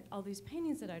looking at all these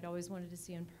paintings that I'd always wanted to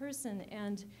see in person,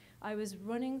 and I was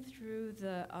running through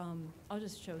the, I'll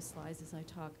just show slides as I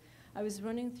talk. I was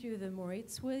running through the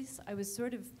Mauritshuis. I was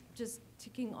sort of just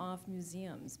ticking off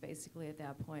museums, basically, at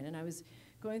that point. And I was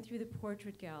going through the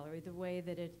portrait gallery, the way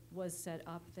that it was set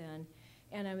up then.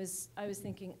 And I was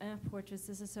thinking, portraits,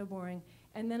 this is so boring.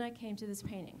 And then I came to this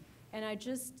painting. And I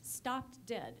just stopped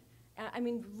dead. I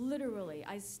mean, literally,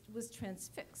 I was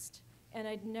transfixed. And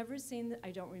I'd never seen,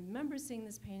 I don't remember seeing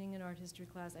this painting in art history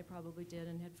class. I probably did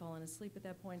and had fallen asleep at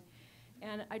that point.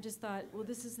 And I just thought, well,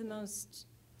 this is the most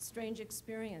strange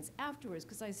experience afterwards,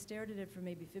 because I stared at it for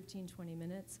maybe 15, 20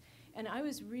 minutes. And I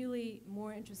was really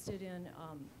more interested in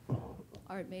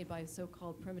art made by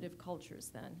so-called primitive cultures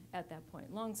then, at that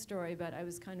point. Long story, but I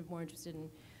was kind of more interested in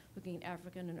looking at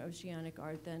African and oceanic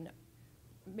art than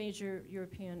major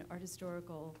European art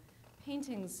historical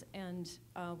paintings and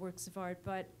works of art.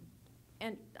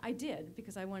 And I did,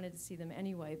 because I wanted to see them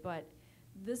anyway, but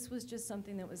this was just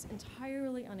something that was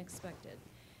entirely unexpected.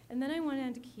 And then I went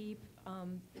on to keep,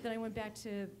 then I went back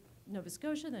to Nova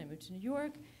Scotia, then I moved to New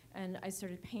York, and I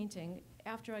started painting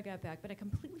after I got back, but I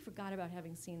completely forgot about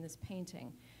having seen this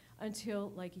painting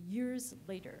until like years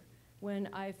later, when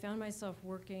I found myself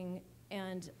working,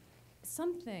 and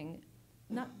something,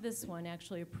 not this one,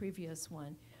 actually a previous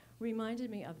one, reminded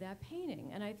me of that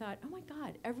painting. And I thought, oh my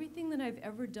God, everything that I've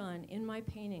ever done in my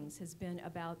paintings has been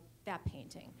about that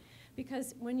painting.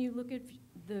 Because when you look at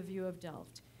the view of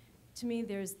Delft, to me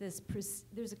there's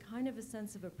a kind of a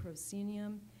sense of a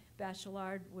proscenium.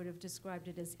 Bachelard would have described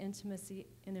it as intimacy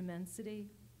and immensity.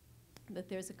 That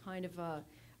there's a kind of a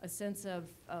sense of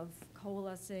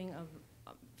coalescing, of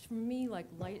for me, like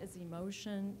light as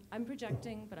emotion. I'm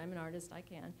projecting, but I'm an artist, I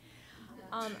can.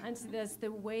 And so there's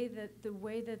the way that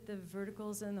the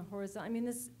verticals and the horizontal, I mean,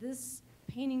 this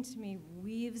painting to me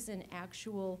weaves an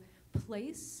actual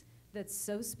place that's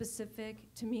so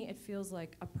specific. To me, it feels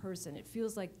like a person. It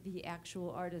feels like the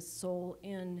actual artist's soul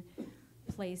in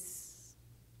place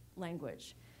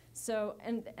language. So,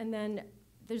 and then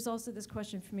there's also this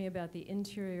question for me about the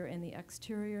interior and the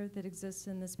exterior that exists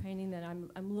in this painting, that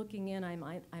I'm looking in,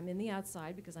 I'm in the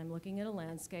outside because I'm looking at a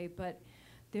landscape, but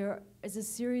there is a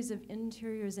series of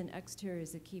interiors and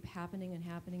exteriors that keep happening and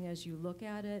happening as you look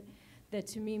at it, that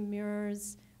to me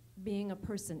mirrors being a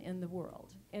person in the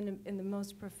world in the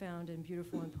most profound and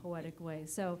beautiful and poetic way.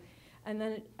 So, and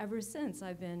then ever since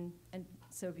I've been, and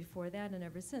so before that and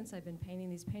ever since, I've been painting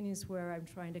these paintings where I'm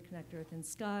trying to connect earth and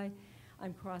sky.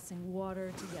 I'm crossing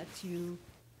water to get to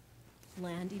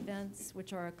land events,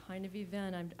 which are a kind of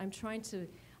event. I'm trying to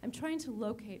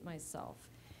locate myself.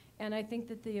 And I think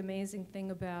that the amazing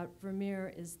thing about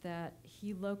Vermeer is that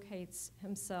he locates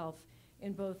himself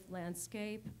in both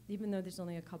landscape, even though there's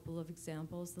only a couple of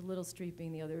examples, the Little Street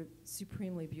being the other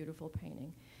supremely beautiful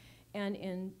painting, and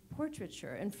in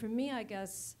portraiture. And for me, I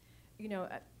guess, you know,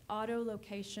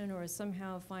 auto-location or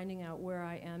somehow finding out where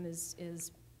I am is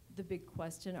the big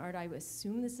question. Art, I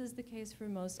assume this is the case for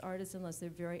most artists, unless they're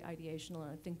very ideational,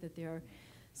 and I think that they're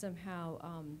somehow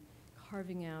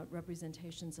carving out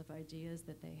representations of ideas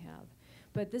that they have.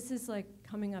 But this is like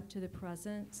coming up to the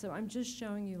present, so I'm just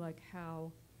showing you like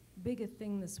how big a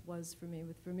thing this was for me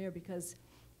with Vermeer, because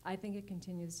I think it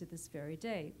continues to this very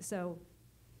day. So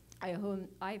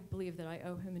I believe that I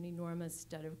owe him an enormous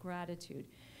debt of gratitude.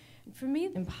 And for me,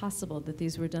 it's impossible that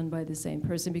these were done by the same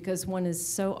person, because one is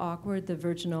so awkward, the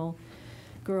virginal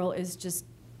girl is just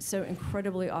so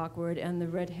incredibly awkward, and the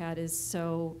red hat is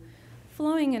so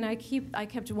flowing. And I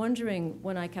kept wondering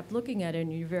when I kept looking at it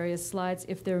in your various slides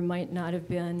if there might not have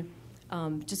been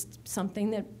just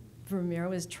something that Vermeer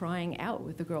was trying out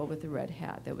with the girl with the red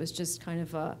hat that was just kind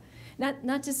of a,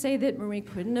 not to say that Marie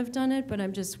couldn't have done it, but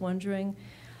I'm just wondering.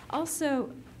 Also,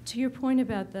 to your point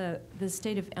about the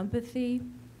state of empathy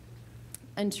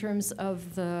in terms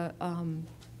of the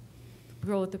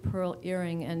girl with the pearl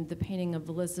earring and the painting of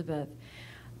Elizabeth,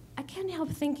 I can't help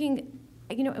thinking,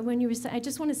 you know, when you were saying, I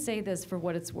just want to say this for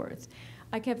what it's worth.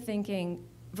 I kept thinking,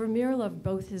 Vermeer loved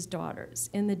both his daughters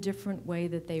in the different way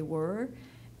that they were,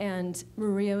 and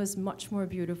Maria was much more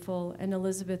beautiful, and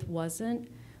Elizabeth wasn't,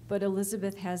 but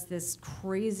Elizabeth has this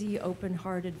crazy,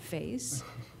 open-hearted face,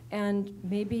 and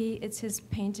maybe it's his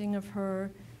painting of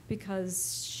her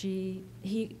because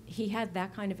he had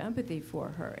that kind of empathy for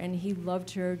her, and he loved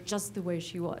her just the way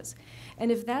she was. And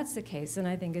if that's the case, then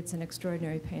I think it's an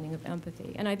extraordinary painting of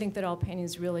empathy. And I think that all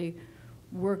paintings really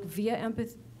work via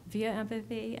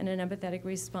empathy and an empathetic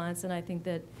response, and I think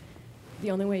that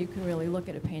the only way you can really look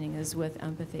at a painting is with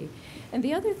empathy. And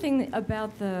the other thing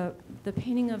about the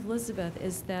painting of Elizabeth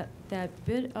is that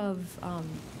bit of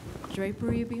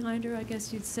drapery behind her, I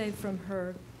guess you'd say, from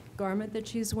her garment that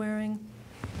she's wearing.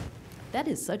 That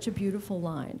is such a beautiful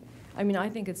line. I mean, I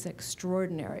think it's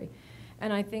extraordinary.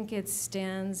 And I think it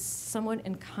stands somewhat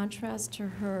in contrast to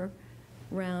her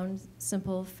round,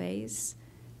 simple face.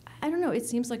 I don't know, it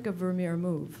seems like a Vermeer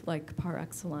move, like par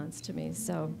excellence to me.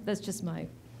 So that's just my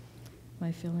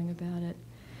feeling about it.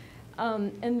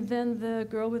 And then the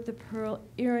girl with the pearl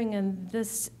earring, and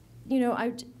this, you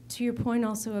know, to your point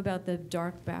also about the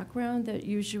dark background that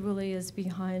usually is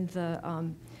behind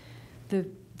the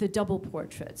double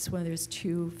portraits, where there's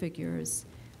two figures,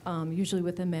 usually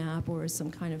with a map or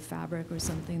some kind of fabric or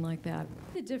something like that.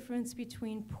 The difference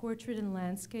between portrait and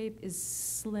landscape is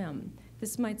slim.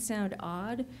 This might sound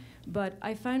odd, but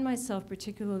I find myself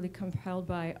particularly compelled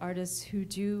by artists who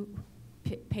do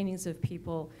paintings of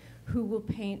people who will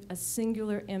paint a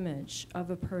singular image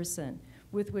of a person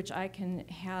with which I can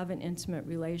have an intimate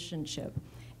relationship.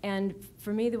 And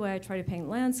for me, the way I try to paint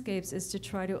landscapes is to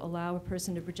try to allow a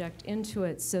person to project into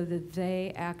it so that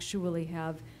they actually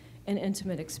have an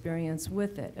intimate experience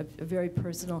with it, a very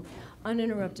personal,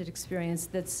 uninterrupted experience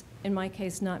that's, in my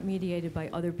case, not mediated by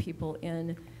other people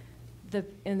in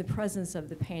the presence of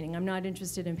the painting. I'm not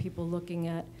interested in people looking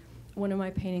at one of my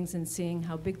paintings and seeing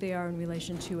how big they are in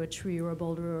relation to a tree or a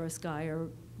boulder or a sky or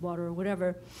water or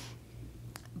whatever.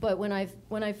 But when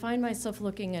I find myself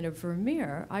looking at a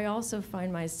Vermeer, I also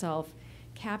find myself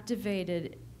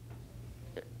captivated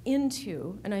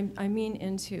into, and I mean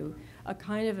into, a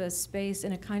kind of a space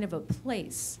and a kind of a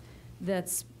place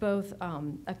that's both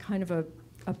a kind of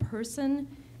a person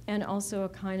and also a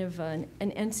kind of an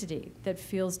entity that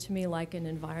feels to me like an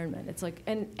environment. It's like,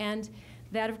 and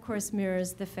that, of course,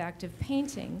 mirrors the fact of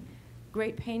painting.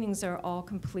 Great paintings are all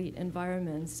complete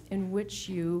environments in which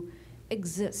you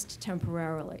exist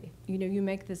temporarily. You know, you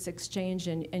make this exchange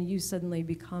and you suddenly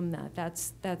become that.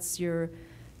 That's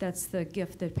the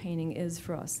gift that painting is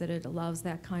for us, that it allows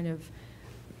that kind of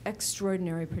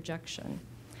extraordinary projection.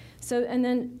 So, and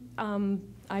then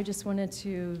I just wanted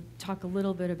to talk a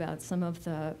little bit about some of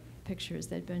the pictures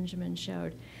that Benjamin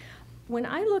showed. When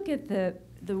I look at the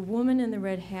woman in the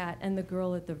red hat and the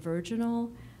girl at the virginal,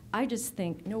 I just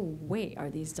think, no way are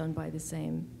these done by the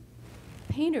same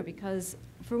painter, because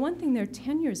for one thing, they're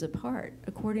 10 years apart,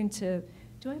 according to,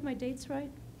 do I have my dates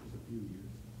right? Just a few years.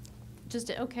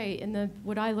 Just, okay, in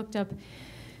what I looked up,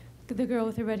 the girl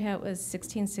with the red hat was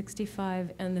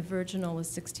 1665, and the virginal was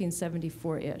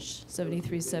 1674-ish,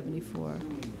 73, 74.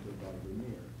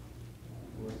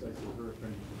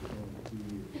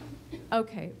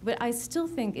 Okay, but I still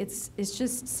think it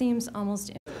just seems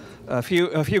almost. A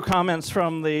few comments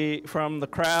from the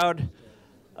crowd.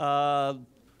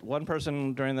 One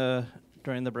person during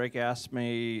the break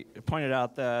pointed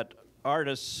out that art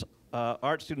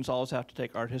students always have to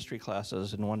take art history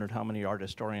classes, and wondered how many art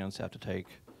historians have to take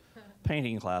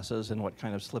painting classes and what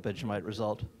kind of slippage might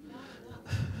result.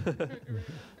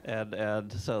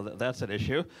 and so that's an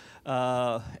issue.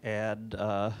 And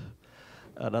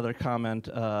another comment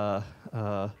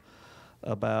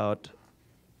about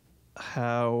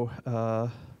how,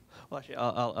 well, actually,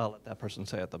 I'll let that person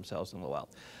say it themselves in a little while.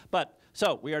 But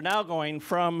so we are now going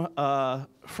from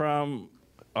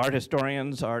art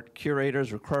historians, art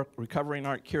curators, recovering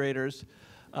art curators,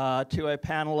 to a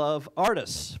panel of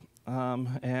artists.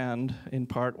 And in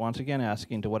part, once again,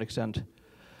 asking to what extent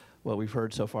what we've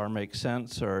heard so far makes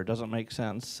sense or doesn't make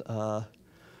sense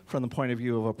from the point of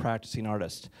view of a practicing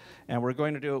artist. And we're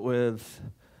going to do it with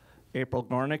April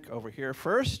Gornick over here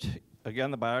first.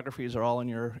 Again, the biographies are all in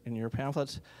your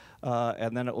pamphlets.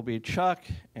 And then it will be Chuck,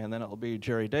 and then it will be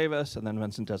Jerry Davis, and then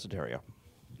Vincent Desiderio.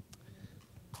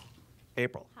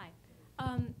 April. Hi.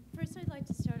 First, I'd like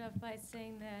to start off by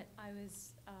saying that I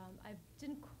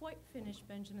didn't quite finish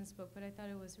Benjamin's book, but I thought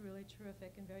it was really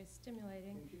terrific and very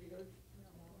stimulating.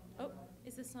 Oh,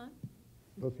 is this on?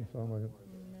 Doesn't sound like it.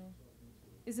 No.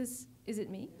 Is it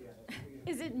me?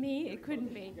 Is it me? It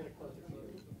couldn't be.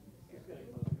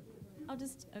 I'll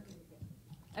just,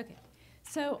 okay.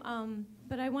 So,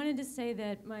 but I wanted to say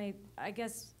that I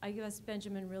guess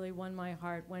Benjamin really won my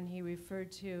heart when he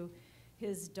referred to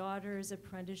his daughter's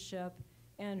apprenticeship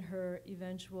and her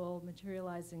eventual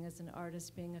materializing as an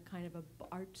artist being a kind of a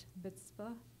art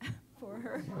mitzvah for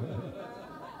her.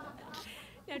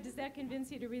 Now, does that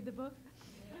convince you to read the book?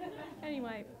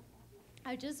 Anyway,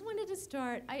 I just wanted to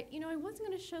start. I wasn't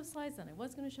going to show slides then. I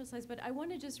was going to show slides, but I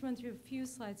want to just run through a few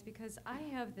slides because I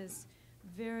have this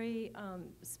very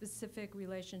specific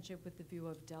relationship with the view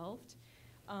of Delft.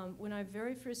 When I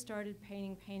very first started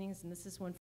painting paintings, and this is one